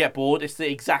 you're gonna get bored. It's the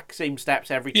exact same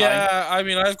steps every time. Yeah, I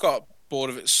mean, I've got bored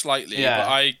of it slightly,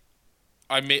 but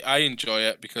I enjoy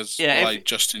it because I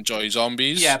just enjoy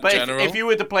zombies. Yeah, but in general. if you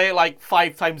were to play it like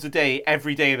 5 times a day,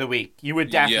 every day of the week, you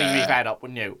would definitely be fed up,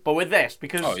 wouldn't you? But with this,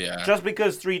 just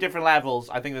because 3 different levels,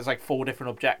 I think there's like 4 different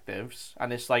objectives,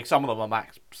 and it's like some of them are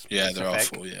max specific. Yeah, there are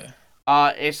 4. Yeah.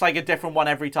 It's like a different one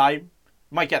every time.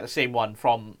 You might get the same one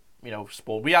from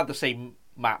Spawn. We had the same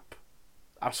map.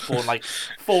 I've spawned like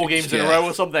 4 games in a row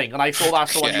or something, and I thought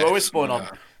that's the one you always spawn on.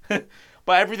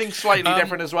 But everything's slightly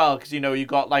different as well, because you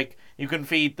got like you can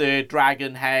feed the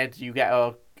dragon head, you get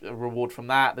a reward from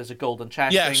that. There's a golden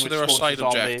chest thing, so which there are side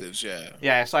zombie.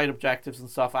 objectives, side objectives and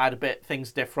stuff. Add a bit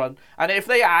things different, and if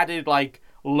they added like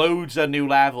loads of new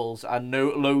levels and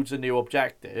loads of new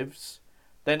objectives,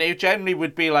 then it generally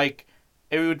would be like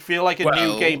it would feel like a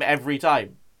new game every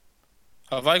time.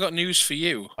 Have I got news for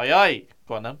you? Aye,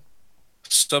 go on then.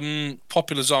 Some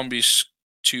popular zombies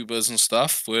tubers and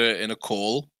stuff were in a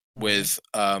call with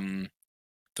the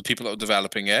people that were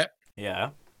developing it. Yeah.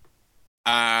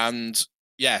 And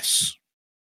yes,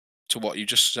 to what you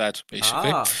just said,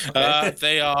 basically. Okay.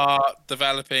 They are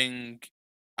developing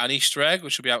an Easter egg,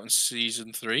 which will be out in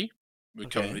season 3. We're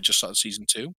currently just started season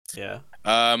 2. Yeah.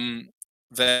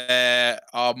 There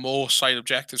are more side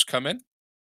objectives coming.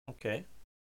 Okay.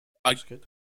 That's good.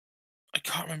 I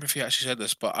can't remember if he actually said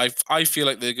this, but I feel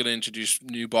like they're going to introduce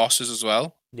new bosses as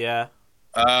well. Yeah.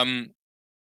 The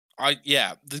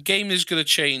game is going to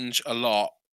change a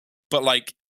lot, but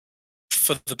like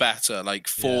for the better,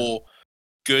 for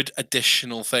good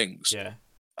additional things. Yeah.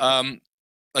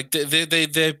 Like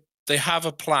they have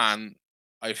a plan,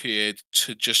 I've heard,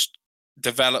 to just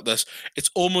develop this.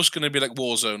 It's almost going to be like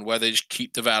Warzone, where they just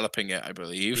keep developing it, I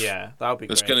believe. Yeah, that would be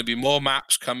There's going to be more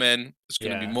maps come in. There's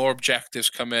going to be more objectives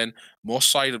come in, more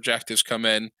side objectives come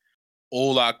in,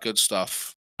 all that good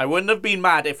stuff. I wouldn't have been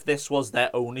mad if this was their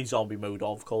only zombie mode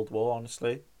of Cold War,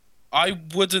 honestly. I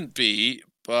wouldn't be,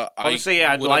 but obviously,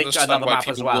 I'd like another map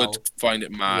as well. Would find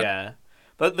it mad. Yeah.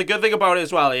 But the good thing about it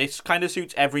as well, it kind of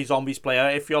suits every zombies player.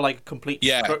 If you're like a complete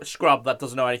scrub that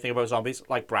doesn't know anything about zombies,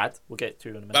 like Brad, we'll get to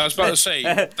in a minute. I was about to say,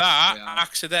 that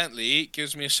accidentally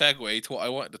gives me a segue to what I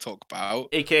wanted to talk about.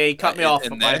 AKA, cut me off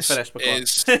if I'm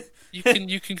finished.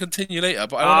 You can continue later,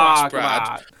 but I want to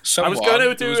ask Brad. I was going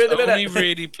to do it in a minute. Only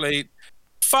really played...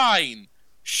 Fine.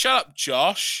 Shut up,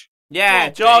 Josh. Yeah,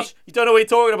 Josh, you don't know what you're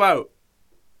talking about.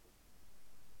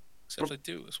 Except I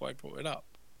do, that's why I brought it up.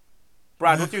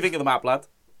 Brad, what do you think of the map, lad?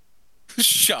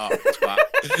 Shut up,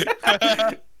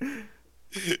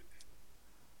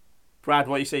 Brad,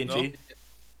 what are you saying, G?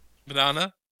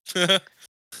 Banana? No,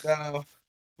 I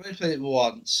only played it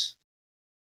once.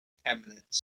 10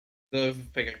 minutes. The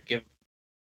thing I give.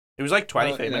 It was like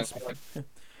 20 minutes.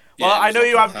 Well, I know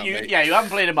you haven't. You haven't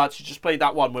played it much. You just played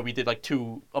that one where we did like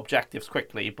 2 objectives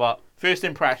quickly. But first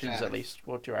impressions, at least.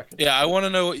 What do you reckon? Yeah, I want to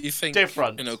know what you think.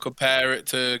 Different. Compare it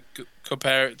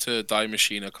to Die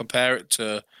Machine, or compare it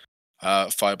to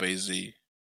Firebase Z.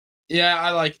 Yeah,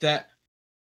 I like that.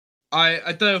 I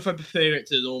don't know if I prefer it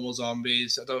to the normal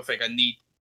zombies. I don't think I need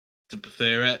to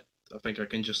prefer it. I think I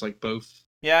can just like both.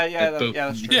 Yeah,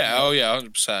 that's true. Yeah,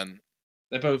 100%.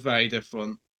 They're both very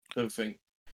different. I don't think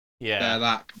they're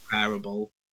that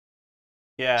comparable.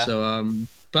 Yeah. So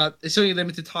but it's only a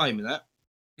limited time, isn't it?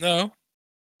 No.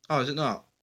 Oh, is it not?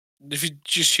 If you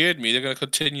just heard me, they're going to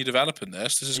continue developing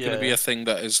this. This is going to be a thing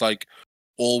that is like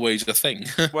always a thing.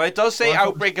 Well, it does say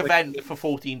Outbreak event for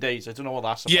 14 days. I don't know what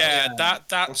that's about. Yeah,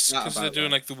 that's because they're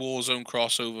doing like the Warzone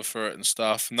crossover for it and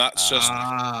stuff, and that's just.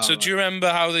 So do you remember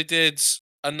how they did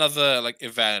another like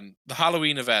event, the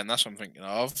Halloween event? That's what I'm thinking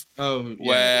of. Oh,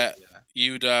 yeah,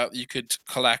 where you could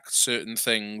collect certain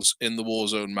things in the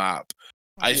Warzone map.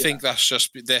 I think that's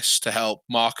just this to help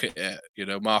market it.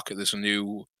 Market this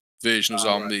new version of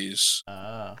zombies.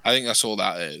 Right. I think that's all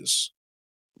that is.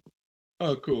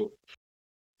 Oh, cool.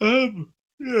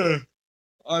 Yeah.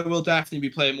 I will definitely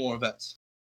be playing more of it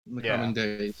in the coming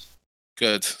days.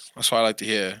 Good. That's what I like to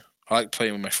hear. I like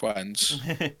playing with my friends.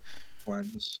 I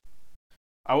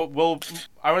want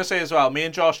to say as well, me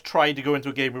and Josh tried to go into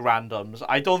a game with randoms.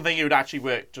 I don't think it would actually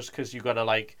work just because you got to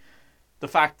like... The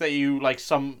fact that you, like,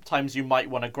 sometimes you might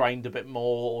want to grind a bit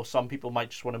more, or some people might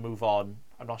just want to move on.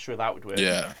 I'm not sure that would work.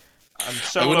 Yeah. And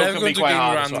I would never can go be into quite game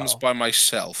hard randoms by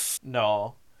myself.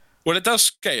 No. Well, it does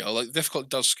scale. Like, difficult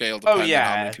does scale depending on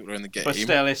how many people are in the game. But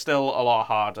still, it's still a lot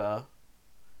harder.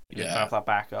 You have that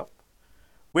backup.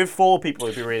 With 4 people,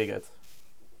 it'd be really good.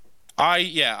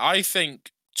 I think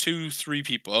 2-3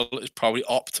 people is probably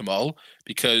optimal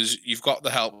because you've got the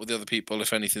help with the other people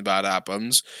if anything bad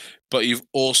happens, but you've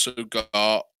also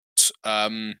got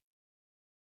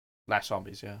less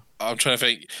zombies. Yeah, I'm trying to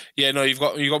think. Yeah, no, you've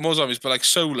got more zombies, but like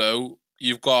solo,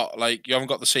 you've got like you haven't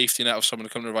got the safety net of someone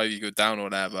to come and revive you, go down or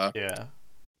whatever. Yeah.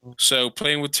 So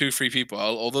playing with 2-3 people,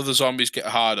 although the zombies get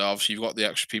harder, obviously you've got the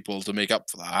extra people to make up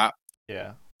for that.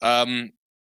 Yeah.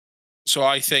 So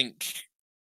I think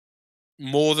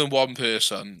more than one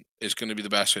person is going to be the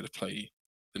best way to play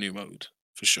the new mode,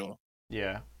 for sure.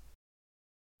 Yeah.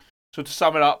 So to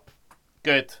sum it up,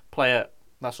 good. Play it.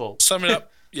 That's all. Sum it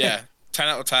up, yeah. 10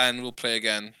 out of 10, we'll play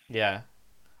again. Yeah.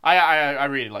 I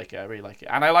really like it.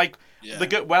 And I like the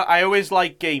good... Well, I always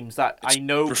like games that I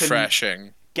know refreshing.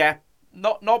 Can get...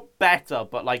 Not better,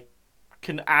 but like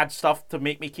can add stuff to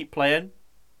make me keep playing.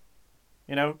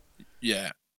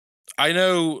 Yeah. I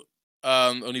know...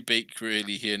 only Bake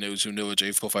really here knows who Noah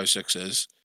J456 is.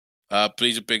 But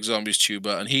he's a big Zombies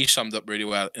tuber, and he summed up really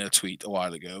well in a tweet a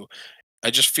while ago. I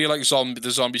just feel like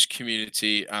the Zombies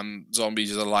community and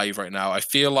Zombies is alive right now. I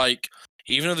feel like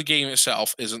even though the game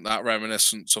itself isn't that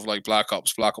reminiscent of like Black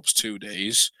Ops 2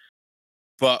 days,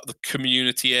 but the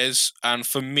community is, and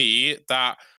for me,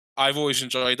 that I've always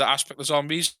enjoyed that aspect of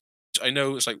Zombies. I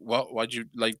know it's like, why do you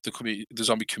like the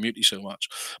zombie community so much?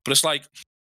 But it's like,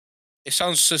 it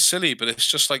sounds so silly, but it's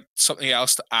just like something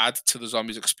else to add to the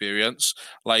Zombies experience.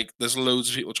 Like there's loads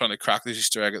of people trying to crack this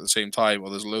Easter egg at the same time, or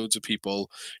there's loads of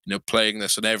people, playing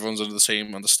this, and everyone's under the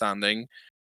same understanding.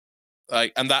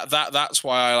 Like, and that's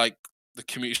why I like the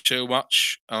community so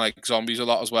much, and like Zombies a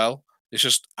lot as well. It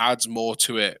just adds more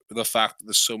to it with the fact that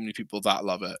there's so many people that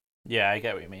love it. Yeah, I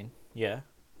get what you mean. Yeah.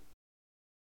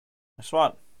 That's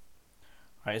one.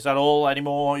 Right, is that all? Any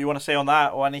more you want to say on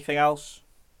that, or anything else?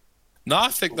 No, I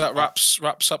think that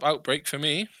wraps up Outbreak for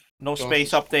me. No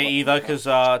space update either, because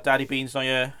Daddy Bean's not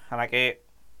here, and I get.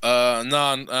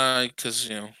 No, because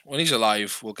when he's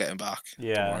alive, we'll get him back.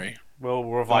 Yeah, don't worry. We'll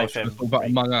revive him. Talk about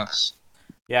Among Us.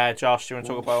 Yeah, Josh, do you want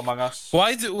to talk about Among Us?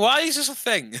 Why is this a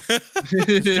thing?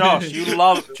 Josh,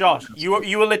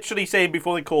 you were literally saying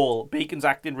before the call, Bacon's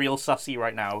acting real sussy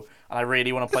right now, and I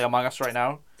really want to play Among Us right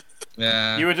now.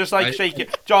 Yeah. You were just like shaking.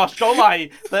 Josh, don't lie.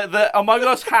 The Among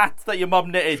Us hat that your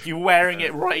mum knitted, you're wearing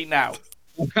it right now.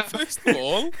 First of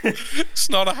all, it's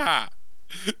not a hat.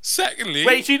 Secondly,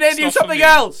 wait, she knitted you something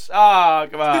else. Ah,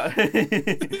 come on.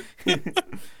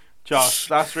 Josh,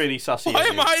 that's really sussy. Why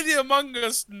am I the Among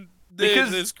Us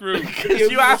this group?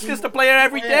 Because you ask us to play it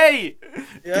every day.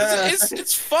 Yeah.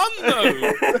 It's fun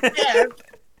though. Yeah.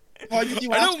 Why did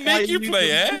you I don't make you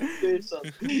play it.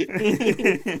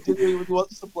 Who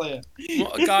wants to play it?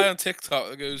 What a guy on TikTok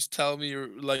that goes, "Tell me you're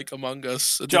like Among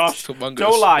Us." Josh, Among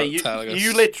don't Us, lie.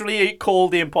 You literally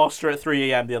called the imposter at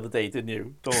 3 a.m. the other day, didn't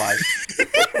you? Don't lie.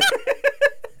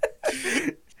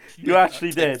 You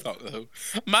actually did. TikTok, though.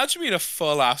 Imagine being a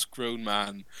full-ass grown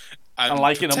man and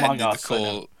liking Among Us.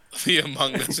 the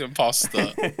Among Us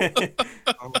imposter.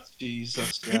 Oh,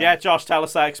 Jesus. Yeah, Josh, tell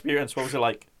us that experience. What was it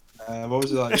like? What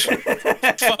was it like?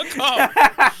 Fuck off.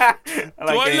 I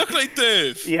Do I look like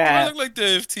Dave? Yeah. Do I look like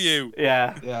Dave to you?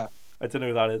 Yeah. Yeah. I don't know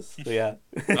who that is. So yeah.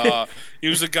 He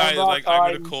was the guy that's like,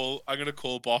 I'm gonna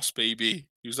call Boss Baby.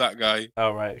 He was that guy.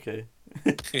 Oh right, okay.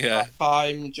 Yeah. That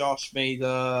time Josh made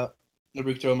a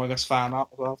Naruto Among Us fan art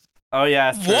as well. Oh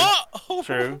yeah. True. What?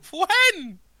 True.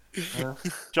 When? Yeah.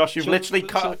 Josh, you've literally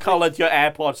coloured your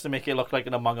AirPods to make it look like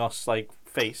an Among Us like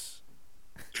face.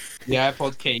 The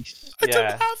AirPod case. I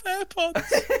don't have AirPods.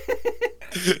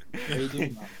 How you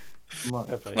doing, man?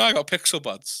 No, I got Pixel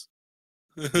Buds.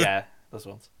 Yeah, those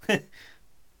ones.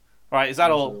 Right, is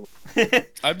that all?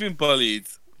 I've been bullied.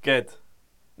 Good.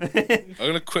 I'm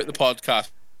gonna quit the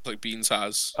podcast like Beans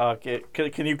has. Okay,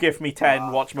 can you give me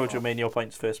 10 Watch Mojo Mania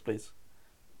points first, please?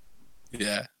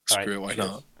 Yeah, screw it, why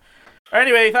not?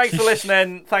 Anyway, thanks for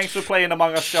listening. Thanks for playing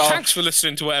Among Us, Josh. Thanks for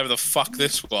listening to whatever the fuck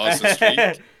this was this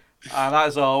week. And that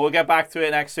is all. We'll get back to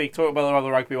it next week, talk about how the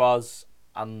rugby was,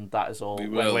 and that is all. We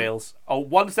will. Wales. Oh,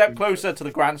 one step closer to the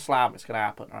Grand Slam. It's going to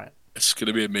happen, all right? It's going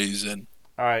to be amazing.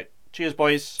 All right. Cheers,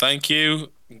 boys. Thank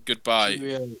you. Goodbye.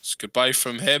 It's goodbye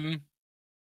from him.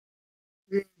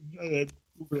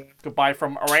 Goodbye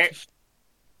from Eric.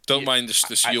 Don't mind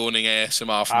this yawning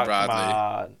ASMR from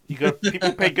Bradley.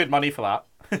 People pay good money for that.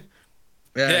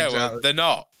 Yeah, exactly. Well, they're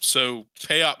not. So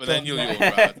pay up and then you'll yawn,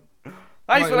 Brad.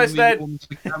 Thanks for listening.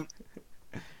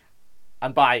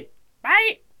 And bye.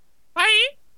 Bye. Bye.